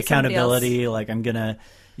accountability. The accountability. Like I'm going to,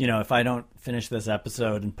 if I don't finish this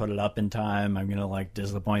episode and put it up in time, I'm going to like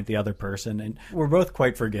disappoint the other person. And we're both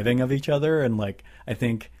quite forgiving of each other. And like, I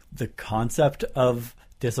think the concept of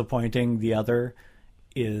disappointing the other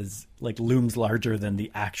is like looms larger than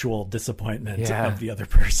the actual disappointment of the other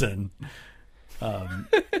person.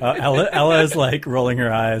 Ella is like rolling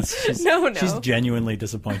her eyes. She's genuinely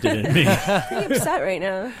disappointed in me. Pretty upset right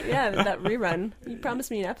now. Yeah, that rerun. You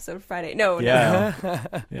promised me an episode Friday. No.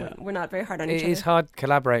 We're not very hard on each other. It is hard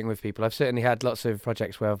collaborating with people. I've certainly had lots of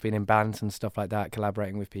projects where I've been in bands and stuff like that,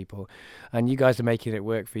 collaborating with people. And you guys are making it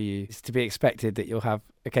work for you. It's to be expected that you'll have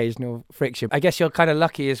occasional friction. I guess you're kind of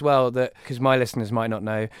lucky as well that, because my listeners might not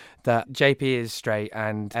know, that JP is straight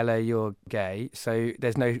and Ella, you're gay. So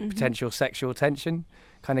there's no potential sexual tension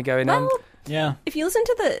kind of going on. Yeah. If you listen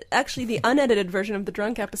to the unedited version of the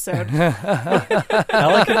drunk episode.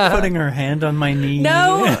 Ella kept putting her hand on my knee.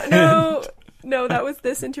 No, that was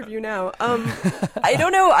this interview now. I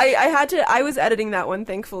don't know. I was editing that one,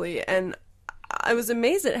 thankfully, and I was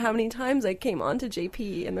amazed at how many times I came on to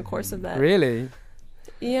JP in the course of that. Really?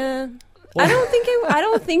 Yeah. Well, I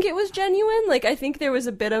don't think it was genuine. Like, I think there was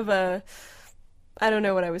a bit of a, I don't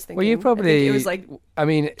know what I was thinking. Well, you probably, it was like,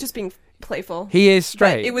 just being playful. He is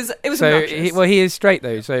straight. But it was so obnoxious. He is straight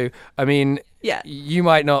though. So I mean, yeah, you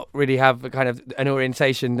might not really have a kind of an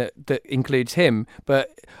orientation that includes him,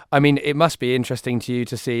 but I mean, it must be interesting to you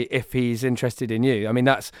to see if he's interested in you. I mean,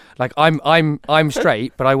 that's like I'm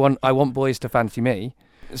straight, but I want boys to fancy me.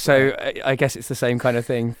 So I guess it's the same kind of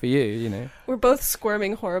thing for you, We're both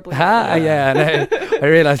squirming horribly. Yeah, I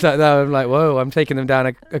realised that now. I'm like, whoa, I'm taking them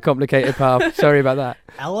down a complicated path. Sorry about that.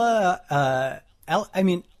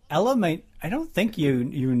 Ella might. I don't think you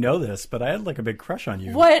know this, but I had like a big crush on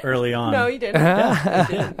you early on. No, you didn't. Yeah.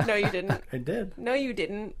 You didn't. No, you didn't. I did. No, you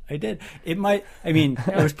didn't. I did. It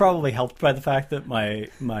was probably helped by the fact that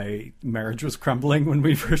my marriage was crumbling when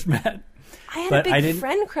we first met. I had a big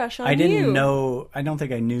friend crush on you. I didn't know. I don't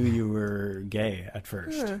think I knew you were gay at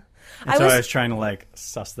first. And I was trying to like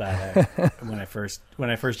suss that out when I first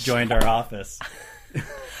joined our office.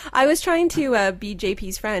 I was trying to be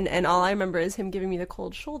JP's friend, and all I remember is him giving me the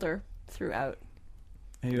cold shoulder throughout.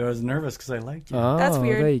 I was nervous because I liked you. Oh, that's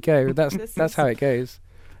weird. There you go. That's how it goes.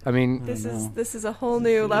 I mean, this is a whole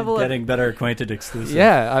new level of getting better acquainted exclusive.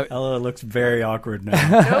 Yeah, Ella looks very awkward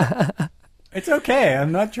now. Nope. It's okay.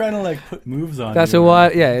 I'm not trying to like put moves on. That's a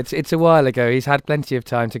while. Yeah, it's a while ago. He's had plenty of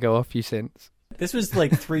time to go off you since. This was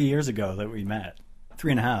like 3 years ago that we met.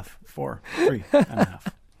 3.5, 4,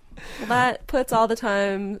 3.5. Well, that puts all the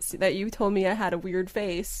time that you told me I had a weird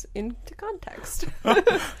face into context.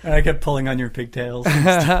 And I kept pulling on your pigtails.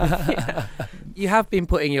 Yeah. You have been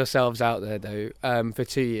putting yourselves out there though for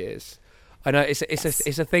 2 years. I know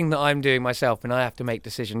it's a thing that I'm doing myself, and I have to make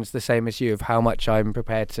decisions the same as you of how much I'm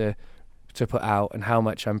prepared to put out and how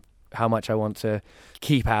much I want to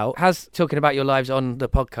keep out. Has talking about your lives on the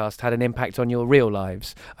podcast had an impact on your real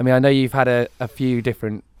lives? I mean, I know you've had a few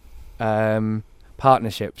different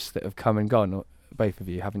partnerships that have come and gone, both of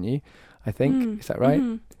you, haven't you? I think. Is that right?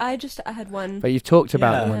 Mm-hmm. I had one. But you've talked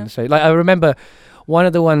about one. So like I remember one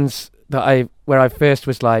of the ones that where I first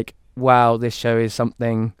was like, wow, this show is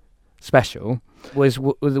something special. was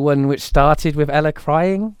the one which started with Ella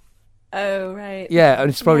crying. Oh, right. Yeah, and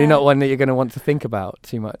it's probably not one that you're going to want to think about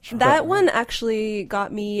too much. That one actually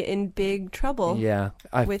got me in big trouble. Yeah,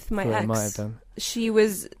 with my ex. It might have done.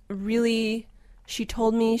 She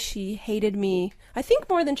told me she hated me, I think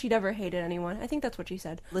more than she'd ever hated anyone. I think that's what she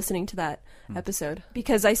said, listening to that episode.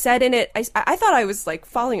 Because I said in it, I thought I was like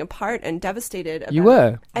falling apart and devastated about You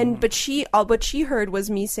were. But what she heard was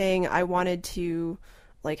me saying I wanted to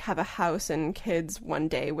like have a house and kids one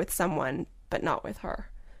day with someone, but not with her.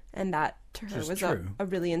 And that to her was a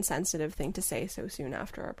really insensitive thing to say so soon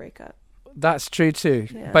after our breakup. That's true too.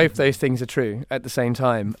 Yeah. Both those things are true at the same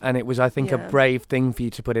time. And it was, I think, a brave thing for you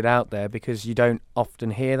to put it out there because you don't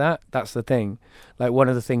often hear that. That's the thing. Like one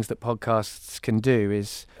of the things that podcasts can do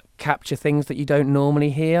is capture things that you don't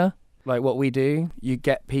normally hear. Like what we do, you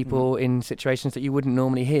get people in situations that you wouldn't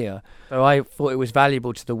normally hear. So I thought it was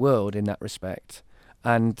valuable to the world in that respect.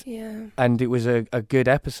 And it was a good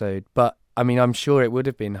episode. But I mean, I'm sure it would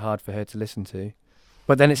have been hard for her to listen to.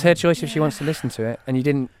 But then it's her choice if she wants to listen to it. And you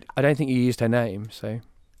didn't, I don't think you used her name, so.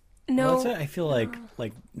 No. Well, I feel like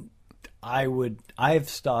I've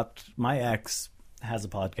stopped, my ex has a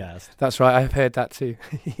podcast. That's right, I've heard that too.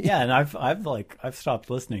 Yeah, and I've stopped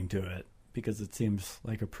listening to it because it seems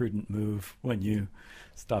like a prudent move when you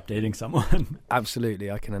stop dating someone.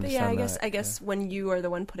 Absolutely, I can understand that. I guess when you are the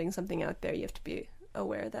one putting something out there, you have to be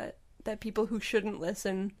aware that people who shouldn't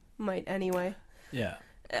listen might anyway. Yeah.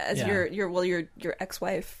 As your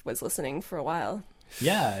ex-wife was listening for a while.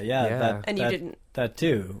 Yeah. And you didn't. That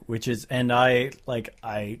too, which is, and I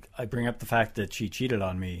bring up the fact that she cheated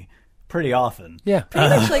on me pretty often. Yeah. Pretty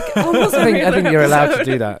much like almost I think you're allowed to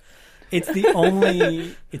do that. It's the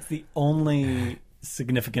only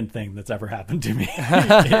significant thing that's ever happened to me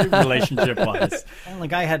relationship-wise. And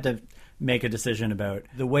like I had to make a decision about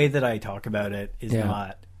the way that I talk about it is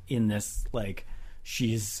not in this like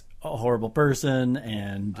she's a horrible person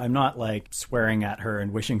and I'm not like swearing at her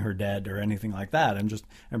and wishing her dead or anything like that.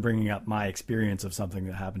 I'm bringing up my experience of something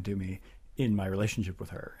that happened to me in my relationship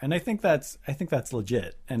with her. And I think that's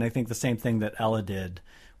legit. And I think the same thing that Ella did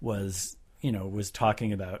was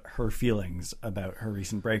talking about her feelings about her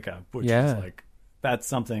recent breakup, which is like, that's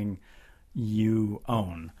something you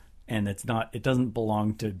own and it doesn't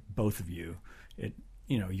belong to both of you.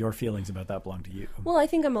 Your feelings about that belong to you. Well, I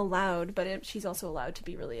think I'm allowed, but she's also allowed to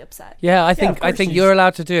be really upset. Yeah, I think you're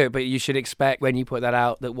allowed to do it, but you should expect when you put that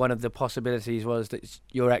out that one of the possibilities was that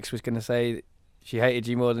your ex was going to say that she hated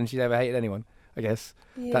you more than she's ever hated anyone. I guess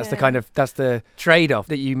that's the trade-off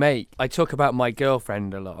that you make. I talk about my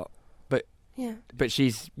girlfriend a lot, but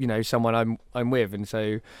she's someone I'm with, and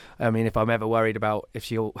so I mean, if I'm ever worried about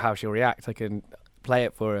how she'll react, I can play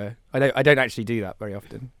it for her. I don't actually do that very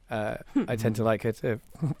often. I tend to like her to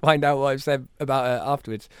find out what I've said about her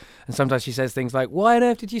afterwards. And sometimes she says things like, "Why on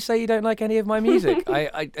earth did you say you don't like any of my music?"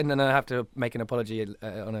 And then I have to make an apology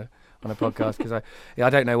on a podcast because I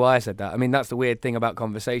don't know why I said that. I mean, that's the weird thing about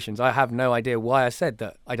conversations. I have no idea why I said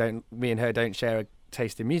that. Me and her don't share a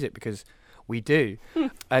taste in music because we do.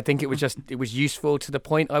 I think it was useful to the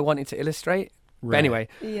point I wanted to illustrate. Right. But anyway,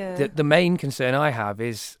 the main concern I have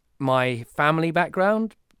is my family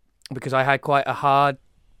background, because I had quite a hard,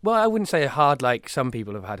 well, I wouldn't say hard like some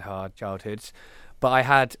people have had hard childhoods, but I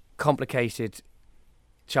had complicated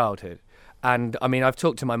childhood. And I mean, I've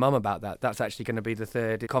talked to my mum about that. That's actually going to be the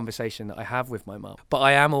third conversation that I have with my mum. But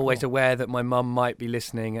I am always aware that my mum might be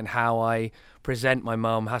listening, and how I present my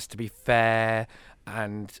mum has to be fair.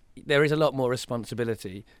 And there is a lot more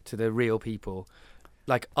responsibility to the real people.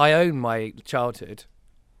 Like, I own my childhood.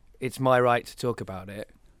 It's my right to talk about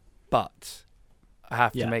it. But I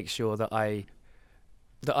have to make sure that I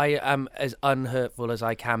am as unhurtful as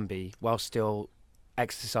I can be while still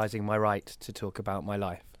exercising my right to talk about my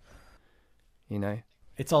life.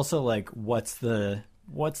 It's also like, what's the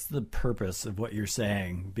purpose of what you're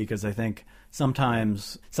saying? Because I think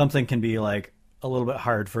sometimes something can be like a little bit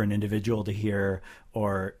hard for an individual to hear,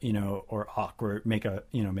 or awkward, make a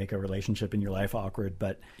relationship in your life awkward.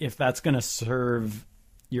 But if that's going to serve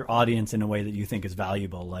your audience in a way that you think is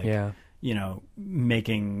valuable, like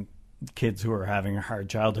making kids who are having hard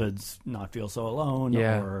childhoods not feel so alone,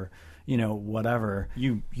 or whatever,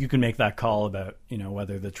 you can make that call about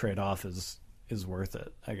whether the trade-off is worth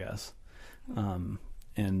it, I guess. I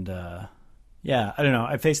don't know,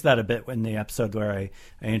 I faced that a bit in the episode where I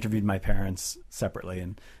interviewed my parents separately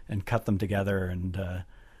and cut them together, and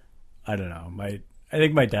I don't know, I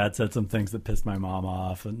think my dad said some things that pissed my mom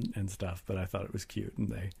off and stuff, but I thought it was cute,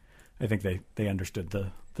 and I think they understood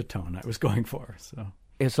the tone I was going for. So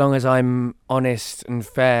as long as I'm honest and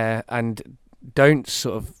fair and don't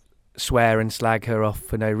sort of swear and slag her off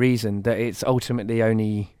for no reason, that it's ultimately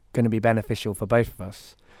only going to be beneficial for both of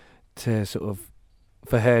us to sort of,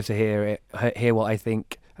 for her to hear what I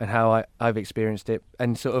think and how I've experienced it,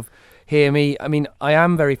 and sort of hear me. I mean, I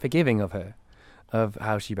am very forgiving of her, of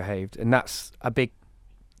how she behaved, and that's a big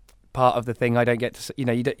part of the thing. I don't get to,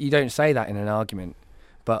 you don't say that in an argument,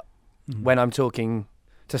 but when I'm talking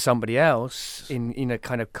to somebody else in a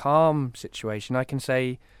kind of calm situation, I can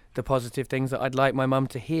say the positive things that I'd like my mum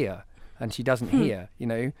to hear, and she doesn't hear,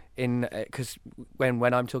 because when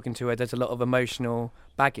I'm talking to her, there's a lot of emotional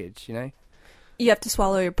baggage, You have to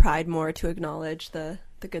swallow your pride more to acknowledge the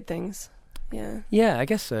good things. Yeah, I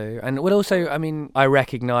guess so. And also, I mean, I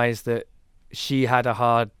recognise that she had a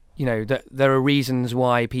hard, that there are reasons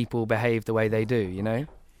why people behave the way they do,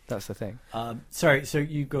 That's the thing. Sorry, so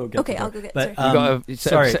you go get Okay, the door. I'll go get But,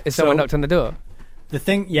 sorry. Is someone knocked on the door? The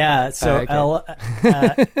thing, yeah, so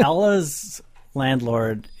Okay. Ella's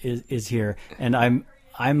landlord is here, and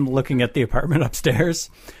I'm looking at the apartment upstairs,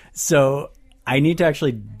 so I need to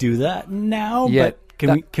actually do that now, Yeah.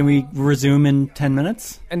 but can we resume in 10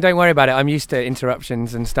 minutes? And don't worry about it. I'm used to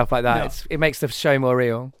interruptions and stuff like that. No. It makes the show more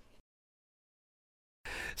real.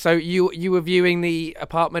 So you were viewing the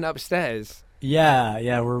apartment upstairs?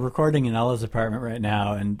 Yeah, we're recording in Ella's apartment right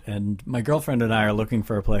now, and my girlfriend and I are looking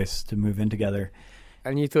for a place to move in together.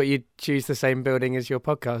 And you thought you'd choose the same building as your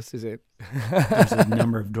podcast, is it? There's a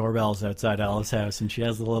number of doorbells outside Ella's house, and she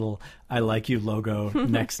has the little I Like You logo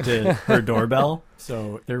next to her doorbell.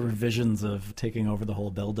 So there were visions of taking over the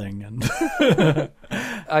whole building. And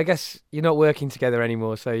I guess you're not working together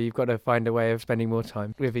anymore, so you've got to find a way of spending more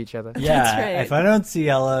time with each other. yeah, That's right. if I don't see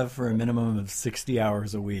Ella for a minimum of 60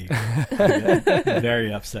 hours a week, I get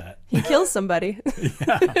very upset. He kills somebody.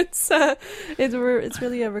 Yeah. It's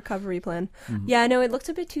really a recovery plan. Yeah, no, it looked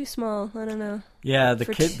a bit too small. I don't know. Yeah,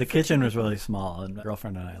 the kitchen was really small, and my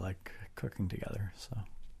girlfriend and I like cooking together. So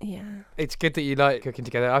Yeah. It's good that you like cooking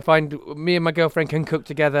together. I find me and my girlfriend can cook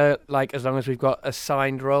together, like, as long as we've got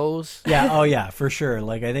assigned roles. yeah, oh yeah, for sure.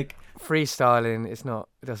 Like I think Freestyling,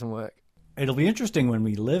 it doesn't work. it'll be interesting when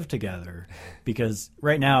we live together, because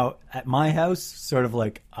right now at my house, sort of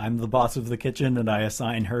like I'm the boss of the kitchen and I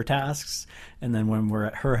assign her tasks, and then when we're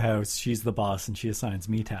at her house, she's the boss and she assigns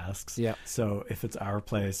me tasks. Yeah. So if it's our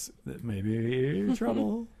place, that may be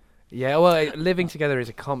trouble. Yeah, well, living together is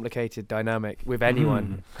a complicated dynamic with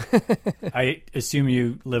anyone. I assume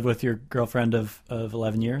you live with your girlfriend of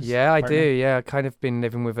 11 years? Yeah, I partner? do. Yeah, I've kind of been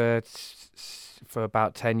living with her for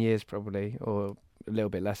about 10 years probably, or a little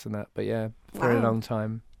bit less than that. But yeah, for a Wow. long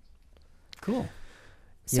time. Cool.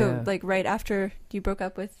 So, Yeah. like, right after you broke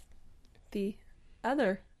up with the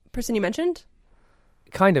other person you mentioned?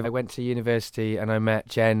 Kind of. I went to university and I met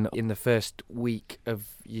Jen in the first week of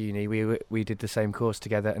uni. We did the same course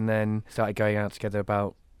together, and then started going out together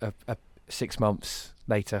about 6 months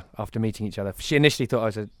later after meeting each other. She initially thought I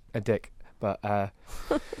was a dick, but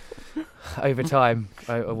over time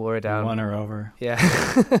I wore her down. Won her over. Yeah.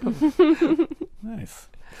 Nice.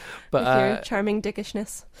 With But your charming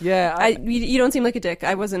dickishness. yeah, You don't seem like a dick.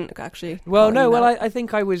 I wasn't actually. well, calling no, you well, that. I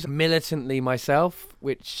think I was militantly myself,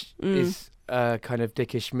 which is a kind of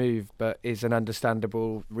dickish move, but is an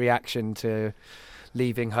understandable reaction to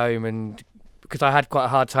leaving home. And because I had quite a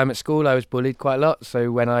hard time at school, I was bullied quite a lot.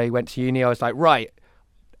 So when I went to uni, I was like, right,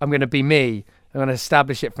 I'm going to be me. I'm going to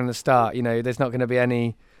establish it from the start. There's not going to be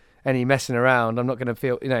any messing around. I'm not going to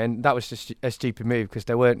feel, and that was just a stupid move because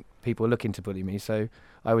there weren't people looking to bully me. So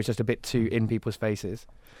I was just a bit too in people's faces.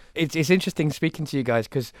 It's interesting speaking to you guys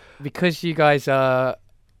because you guys are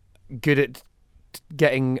good at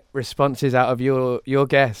getting responses out of your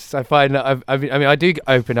guests. I find that I do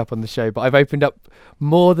open up on the show, but I've opened up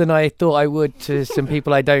more than I thought I would to some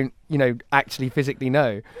people I don't actually physically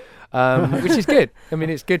know, which is good. I mean,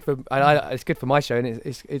 it's good for it's good for my show, and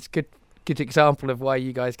it's good example of why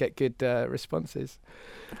you guys get good responses.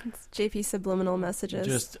 It's JP subliminal messages.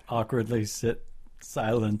 Just awkwardly sit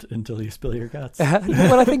silent until you spill your guts.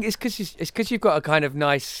 Well, I think it's because you've got a kind of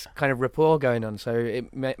nice kind of rapport going on, so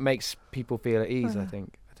it makes people feel at ease. I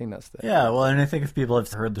think that's the Yeah, well, and I think if people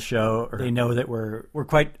have heard the show, or they know that we're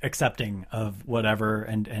quite accepting of whatever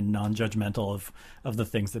and non-judgmental of the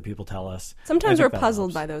things that people tell us. Sometimes I we're think that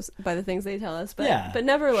puzzled helps. by the things they tell us, but Yeah, but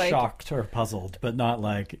never like shocked or puzzled, but not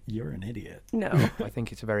like you're an idiot. no. I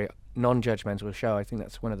think it's a very non-judgmental show. I think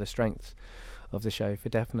that's one of the strengths of the show for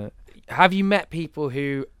definite. Have you met people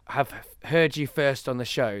who have heard you first on the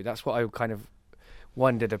show? That's what I kind of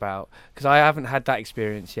wondered about, because I haven't had that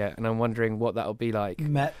experience yet, and I'm wondering what that'll be like.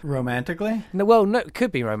 Met romantically? No, it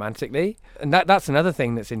could be romantically, and that's another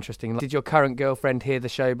thing that's interesting. Did your current girlfriend hear the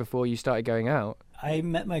show before you started going out? I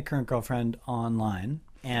met my current girlfriend online,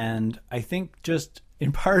 And I think just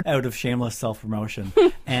in part out of shameless self-promotion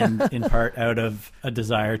and in part out of a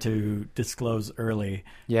desire to disclose early.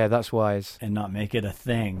 Yeah, that's wise. And not make it a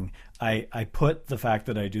thing. I put the fact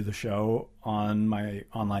that I do the show on my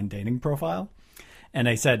online dating profile. And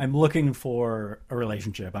I said, I'm looking for a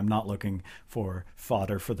relationship. I'm not looking for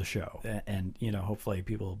fodder for the show. And, hopefully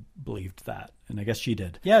people believed that. And I guess she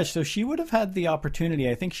did. Yeah, so she would have had the opportunity.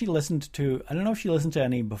 I think she listened to, I don't know if she listened to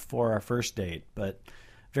any before our first date, but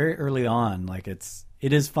very early on,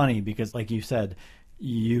 it is funny because, like you said,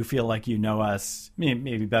 you feel like you know us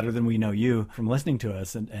maybe better than we know you from listening to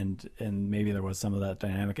us. And maybe there was some of that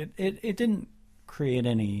dynamic. It didn't create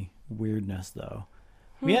any weirdness, though.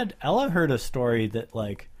 Ella heard a story that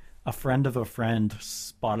a friend of a friend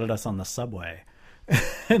spotted us on the subway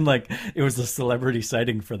and it was a celebrity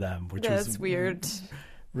sighting for them, which was weird.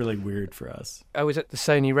 Really weird for us. I was at the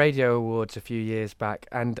Sony Radio Awards a few years back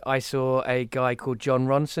and I saw a guy called John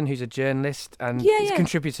Ronson, who's a journalist and he's a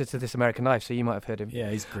contributor to This American Life, so you might have heard him.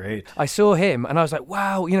 Yeah, he's great. I saw him and I was like,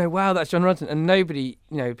 wow, that's John Ronson. And nobody,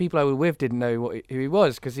 people I was with didn't know who he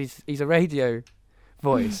was because he's a radio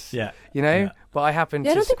voice. But I happened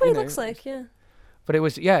to... I don't think what he looks like, But it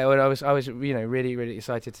was, I was really, really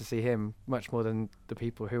excited to see him much more than the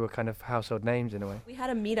people who were kind of household names in a way. We had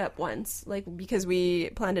a meetup once, because we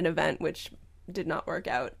planned an event which did not work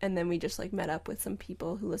out, and then we just met up with some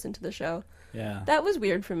people who listened to the show. Yeah. That was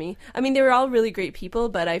weird for me. I mean, they were all really great people,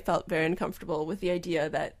 but I felt very uncomfortable with the idea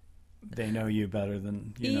that... They know you better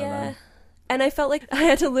than you know them. And I felt like I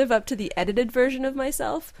had to live up to the edited version of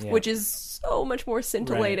myself, which is so much more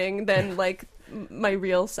scintillating than my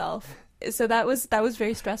real self. So that was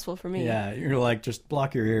very stressful for me. Yeah, you're just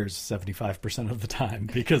block your ears 75% of the time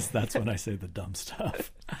because that's when I say the dumb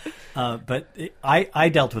stuff. But I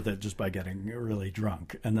dealt with it just by getting really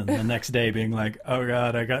drunk. And then the next day being like, oh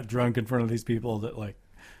God, I got drunk in front of these people that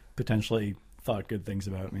potentially thought good things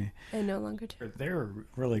about me. And no longer do. They were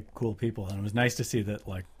really cool people. And it was nice to see that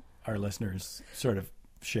our listeners sort of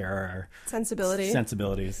share our sensibilities.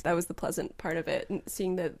 That was the pleasant part of it, and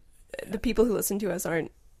seeing that the people who listen to us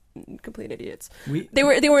aren't complete idiots. They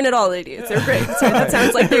weren't at all idiots. They're great. Sorry, that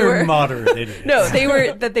sounds like they were moderate idiots. No,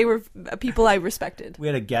 they were people I respected. We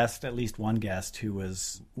had at least one guest who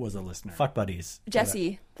was a listener. Fuck buddies.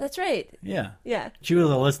 Jessie. That's right. Yeah. Yeah. She was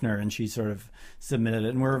a listener and she sort of submitted it.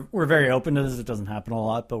 And we're very open to this. It doesn't happen a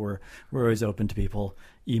lot, but we're always open to people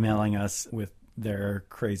emailing us with their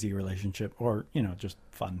crazy relationship or just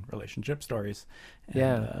fun relationship stories.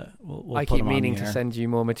 And, we'll I keep meaning to send you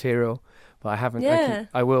more material, but I haven't.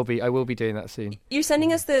 I will be doing that soon. You're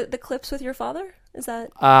sending us the clips with your father? Is that?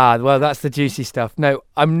 Well, that's the juicy stuff. No,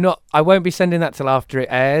 I'm not. I won't be sending that till after it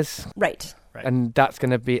airs. Right. And that's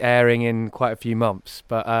going to be airing in quite a few months,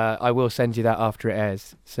 but I will send you that after it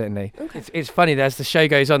airs, certainly. Okay. It's funny, as the show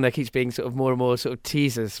goes on, there keeps being sort of more and more sort of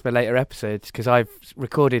teasers for later episodes, because I've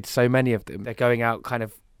recorded so many of them. They're going out kind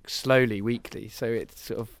of slowly, weekly, so it's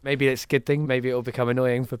sort of, maybe it's a good thing, maybe it'll become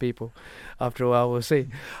annoying for people after a while, we'll see.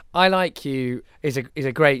 I Like You is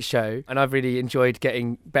a great show, and I've really enjoyed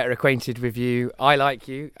getting better acquainted with you. I Like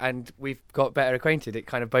You, and we've got better acquainted. It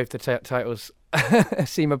kind of, both the titles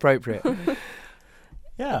seem appropriate.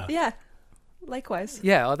 Yeah, likewise.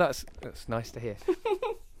 Yeah, that's nice to hear.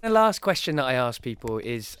 The last question that I ask people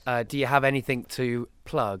is, do you have anything to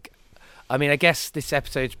plug? I mean, I guess this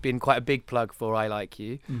episode's been quite a big plug for I Like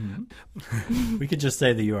You. Mm-hmm. We could just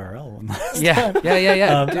say the URL one last time.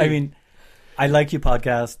 Yeah. I mean,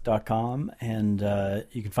 ilikeyupodcast.com, and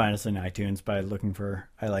you can find us on iTunes by looking for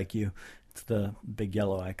I Like You. It's the big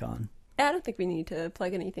yellow icon. I don't think we need to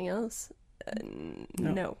plug anything else.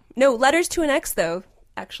 No, letters to an ex, though.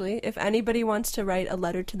 Actually, if anybody wants to write a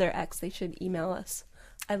letter to their ex, they should email us.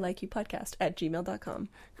 ilikeyupodcast@gmail.com.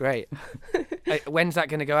 Great. When's that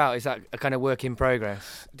going to go out? Is that a kind of work in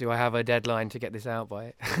progress? Do I have a deadline to get this out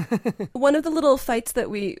by? One of the little fights that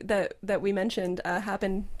we mentioned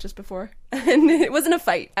happened just before, and it wasn't a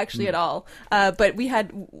fight actually at all. But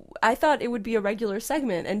I thought it would be a regular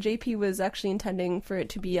segment, and JP was actually intending for it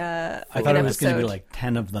to be I thought it was going to be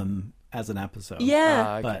 10 of them as an episode.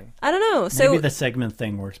 Yeah. Okay. But I don't know. Maybe the segment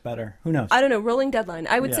thing works better. Who knows? I don't know. Rolling deadline.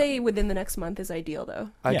 I would say within the next month is ideal, though.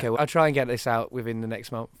 Okay, well, I'll try and get this out within the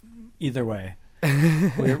next month. Either way.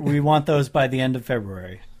 we want those by the end of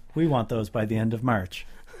February. We want those by the end of March.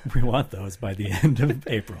 We want those by the end of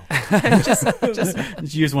April.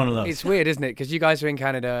 just use one of those. It's weird, isn't it? Because you guys are in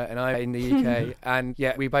Canada and I'm in the UK. And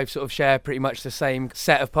yet we both sort of share pretty much the same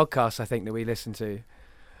set of podcasts, I think, that we listen to.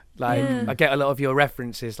 I get a lot of your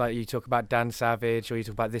references, like you talk about Dan Savage or you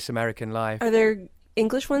talk about This American Life. Are there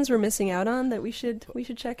English ones we're missing out on that we should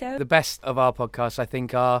check out? The best of our podcasts, I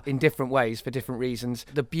think, are in different ways for different reasons.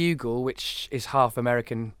 The Bugle, which is half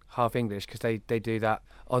American, half English, because they do that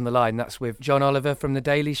on the line. That's with John Oliver from The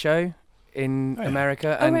Daily Show in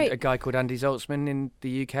America, and a guy called Andy Zaltzman in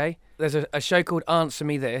the UK. There's a show called Answer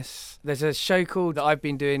Me This. There's a show called, that I've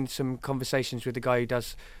been doing some conversations with the guy who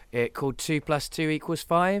does it, called 2 + 2 =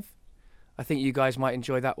 5. I think you guys might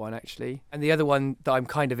enjoy that one, actually. And the other one that I'm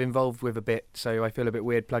kind of involved with a bit, so I feel a bit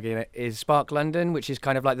weird plugging it, is Spark London, which is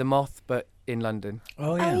kind of like The Moth, but in London.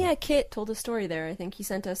 Oh yeah, Kit told a story there. I think he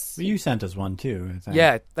sent us. Well, you sent us one too.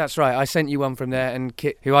 Yeah, that's right. I sent you one from there, and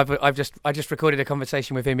Kit, who I just recorded a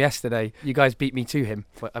conversation with him yesterday. You guys beat me to him.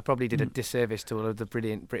 But I probably did a disservice to all of the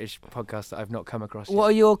brilliant British podcasts that I've not come across. What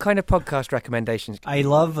are your kind of podcast recommendations? I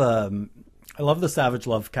love the Savage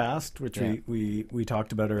Love cast, which we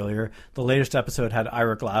talked about earlier. The latest episode had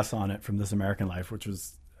Ira Glass on it from This American Life, which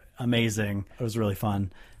was amazing. It was really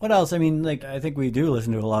fun. What else? I mean, I think we do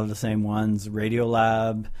listen to a lot of the same ones.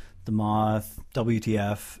 Radiolab, The Moth,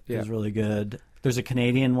 WTF is really good. There's a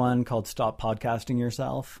Canadian one called Stop Podcasting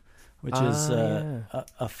Yourself, which is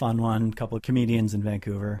a fun one. A couple of comedians in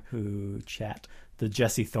Vancouver who chat. The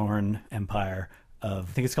Jesse Thorne empire of,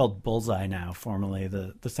 I think it's called Bullseye now, formerly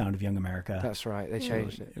the Sound of Young America. That's right, they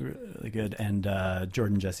changed it. Really good. And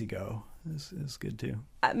Jordan Jesse Go is good too.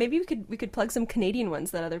 Maybe we could plug some Canadian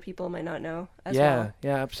ones that other people might not know as well.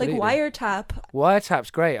 Yeah, absolutely. Like Wiretap.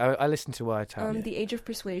 Wiretap's great. I listen to Wiretap. The Age of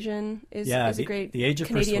Persuasion is a great The Age of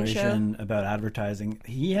Canadian Persuasion show. About advertising.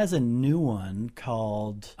 He has a new one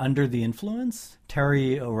called Under the Influence.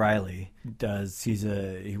 Terry O'Reilly does.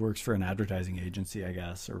 He works for an advertising agency, I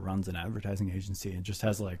guess, or runs an advertising agency, and just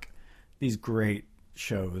has like these great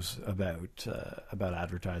shows about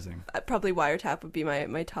advertising. Probably Wiretap would be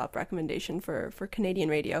my top recommendation for Canadian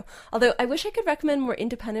radio. Although I wish I could recommend more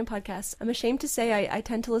independent podcasts. I'm ashamed to say I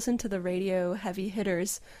tend to listen to the radio heavy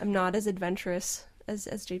hitters. I'm not as adventurous as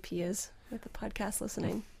JP is with the podcast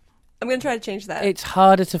listening. I'm going to try to change that. It's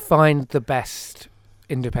harder to find the best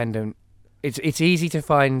independent. It's easy to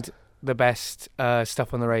find the best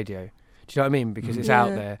stuff on the radio. Do you know what I mean? Because it's out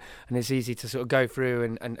there and it's easy to sort of go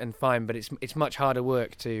through and find, but it's much harder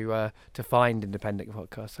work to find independent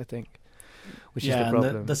podcasts, I think, which is the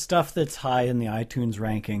problem. And the stuff that's high in the iTunes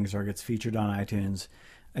rankings or gets featured on iTunes,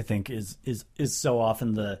 I think is so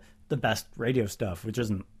often the best radio stuff, which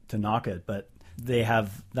isn't to knock it, but they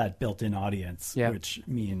have that built-in audience, which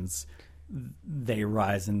means they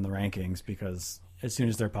rise in the rankings because as soon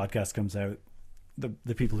as their podcast comes out,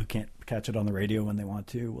 the people who can't catch it on the radio when they want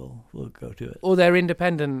to will go to it. Or they're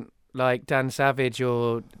independent, like Dan Savage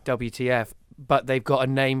or WTF, but they've got a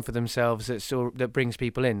name for themselves that brings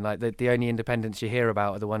people in. Like the only independents you hear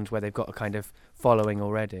about are the ones where they've got a kind of following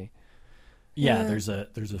already. Yeah, there's a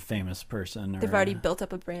famous person. They've already built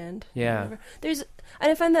up a brand. Yeah. And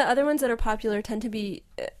I find that other ones that are popular tend to be...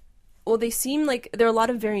 Well, they seem like there are a lot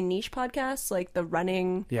of very niche podcasts, like the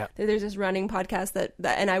running. Yeah. There's this running podcast that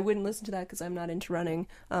and I wouldn't listen to that because I'm not into running,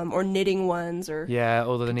 or knitting ones, or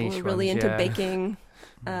all the niche ones. Really into baking.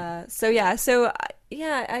 I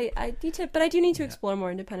need to, but I do need to explore more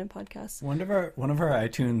independent podcasts. One of our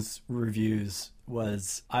iTunes reviews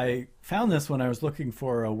was, I found this when I was looking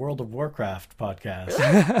for a World of Warcraft podcast,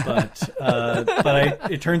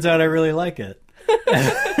 but it turns out I really like it.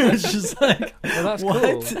 It's just like, well, that's what?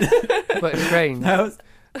 Cool. But strange.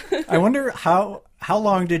 I wonder how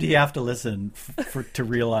long did he have to listen to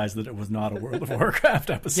realize that it was not a World of Warcraft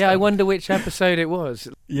episode? Yeah, I wonder which episode it was.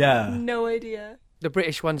 Yeah. No idea. The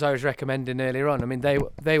British ones I was recommending earlier on, I mean,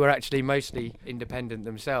 they were actually mostly independent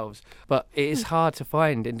themselves, but it is hard to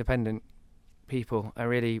find independent people. I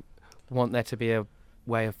really want there to be a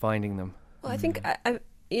way of finding them. Well, I think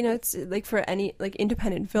it's like for any like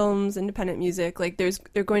independent films, independent music, like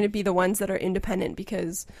they're going to be the ones that are independent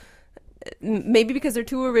because maybe because they're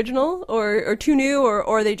too original or too new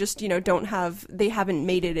or they just they haven't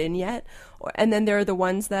made it in yet, and then there are the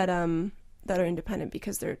ones that are independent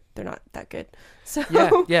because they're not that good. So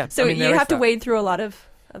yeah. So you have to wade through a lot of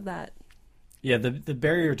that. Yeah, the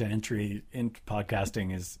barrier to entry in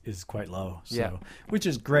podcasting is quite low. So which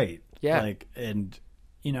is great. Yeah.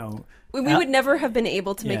 We would never have been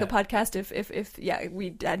able to make a podcast if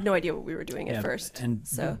we had no idea what we were doing at first. And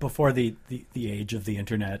before the age of the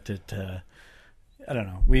internet, I don't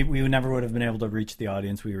know. We never would have been able to reach the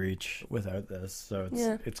audience we reach without this. So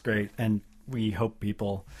it's great, and we hope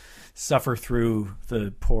people suffer through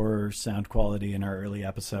the poor sound quality in our early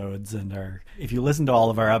episodes. And if you listen to all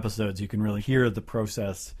of our episodes, you can really hear the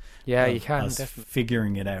process. Yeah, you can us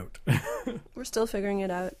figuring it out. We're still figuring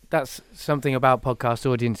it out. That's something about podcast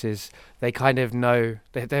audiences. They kind of know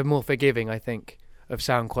they're more forgiving, I think, of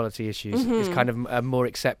sound quality issues is kind of a more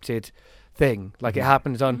accepted thing. Like it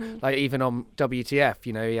happens on, like even on WTF,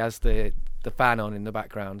 you know, he has the fan on in the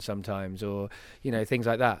background sometimes, or, you know, things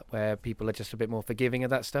like that, where people are just a bit more forgiving of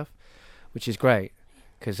that stuff, which is great,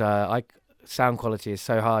 because sound quality is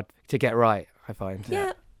so hard to get right, I find.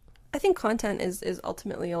 Yeah. I think content is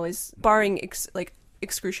ultimately always, barring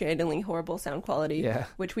excruciatingly horrible sound quality,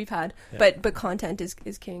 which we've had, but content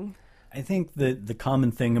is king. I think the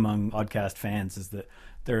common thing among podcast fans is that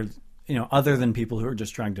there's, you know, other than people who are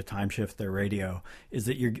just trying to time shift their radio, is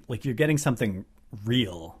that you're getting something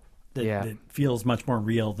real that feels much more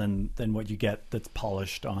real than what you get that's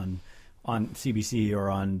polished on CBC or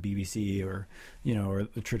on BBC or, you know, or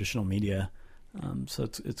the traditional media. So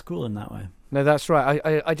it's cool in that way. No, that's right.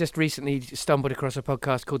 I just recently stumbled across a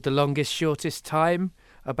podcast called The Longest Shortest Time,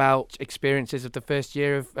 about experiences of the first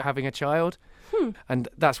year of having a child. And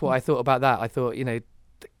that's what I thought about that. I thought, you know,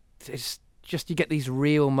 it's just, you get these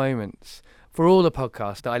real moments. For all the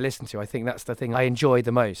podcasts that I listen to, I think that's the thing I enjoy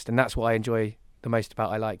the most. And that's what I enjoy the most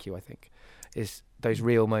about I Like You, I think, is those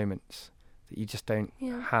real moments that you just don't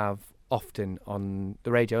have often on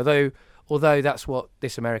the radio. Although that's what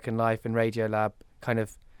This American Life and Radiolab kind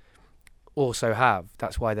of also have.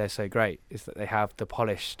 That's why they're so great, is that they have the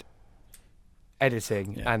polished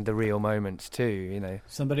editing and the real moments too, you know.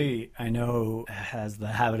 Somebody I know has the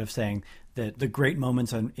habit of saying that the great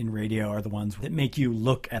moments in radio are the ones that make you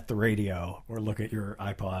look at the radio or look at your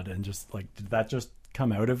iPod and just like, did that just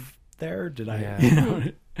come out of there? Did I, you know?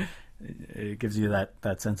 It gives you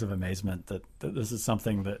that sense of amazement that this is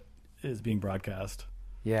something that is being broadcast.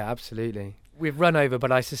 Yeah, absolutely. We've run over,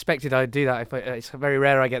 but I suspected I'd do that. It's very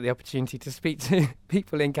rare I get the opportunity to speak to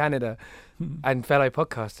people in Canada and fellow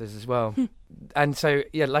podcasters as well. And so,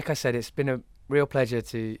 yeah, like I said, it's been a real pleasure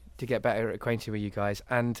to get better acquainted with you guys.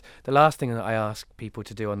 And the last thing that I ask people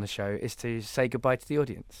to do on the show is to say goodbye to the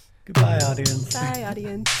audience. Goodbye, audience. Bye,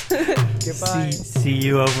 audience. Goodbye. See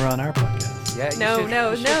you over on our podcast. Yeah.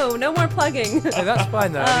 No more plugging. Oh, that's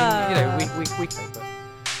fine though. I mean, you know, we but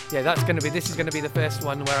yeah, this is going to be the first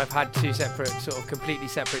one where I've had two separate, sort of completely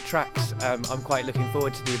separate tracks. I'm quite looking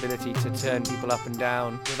forward to the ability to turn people up and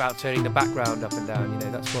down without turning the background up and down. You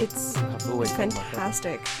know, that's what I've always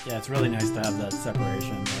fantastic. Yeah, it's really nice to have that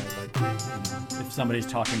separation. Right? Like, you know, if somebody's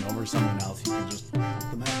talking over someone else, you can just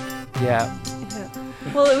help them out. Yeah.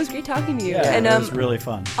 Well, it was great talking to you. Yeah, and, it was really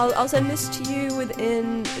fun. I'll send this to you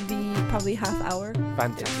within the probably half hour.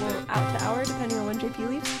 Fantastic. Well, out to hour, depending on when JP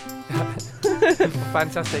leaves.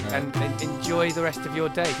 Fantastic. And enjoy the rest of your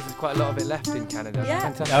day, because there's quite a lot of it left in Canada. Yeah.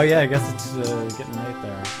 Fantastic. Oh, yeah, I guess it's getting late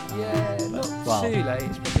there. Yeah, not too late.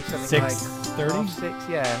 It's probably something 6:30? Like 6:30?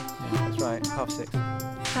 Yeah, that's right, 6:30.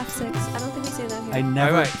 6:30. I don't think we say that here. I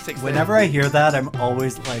never, whenever I hear that, I'm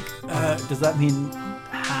always like, does that mean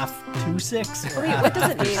 5:56? Wait, what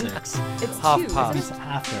does it mean? 6? It's 2:30. It's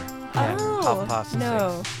after. Yeah, 6:30.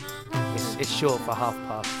 No. It's short for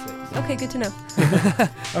 6:30. Okay, good to know.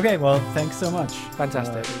 Okay, well, thanks so much.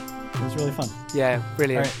 Fantastic. It was really fun. Yeah,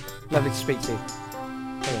 brilliant. Right. Lovely to speak to you.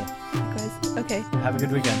 Cool. Guys, okay. Have a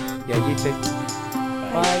good weekend. Yeah, you too.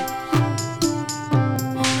 Bye.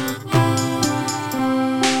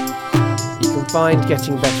 You can find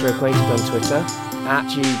Getting Better Acquainted on Twitter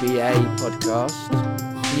 @GBA Podcast.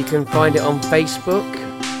 You can find it on Facebook.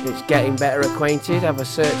 It's Getting Better Acquainted. Have a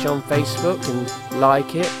search on Facebook and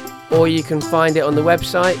like it. Or you can find it on the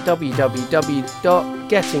website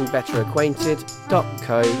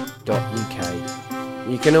www.gettingbetteracquainted.co.uk.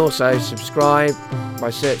 You can also subscribe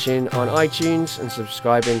by searching on iTunes and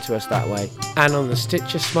subscribing to us that way. And on the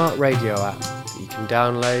Stitcher Smart Radio app that you can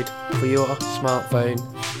download for your smartphone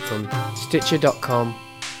from Stitcher.com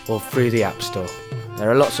or through the App Store. There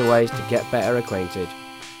are lots of ways to get better acquainted.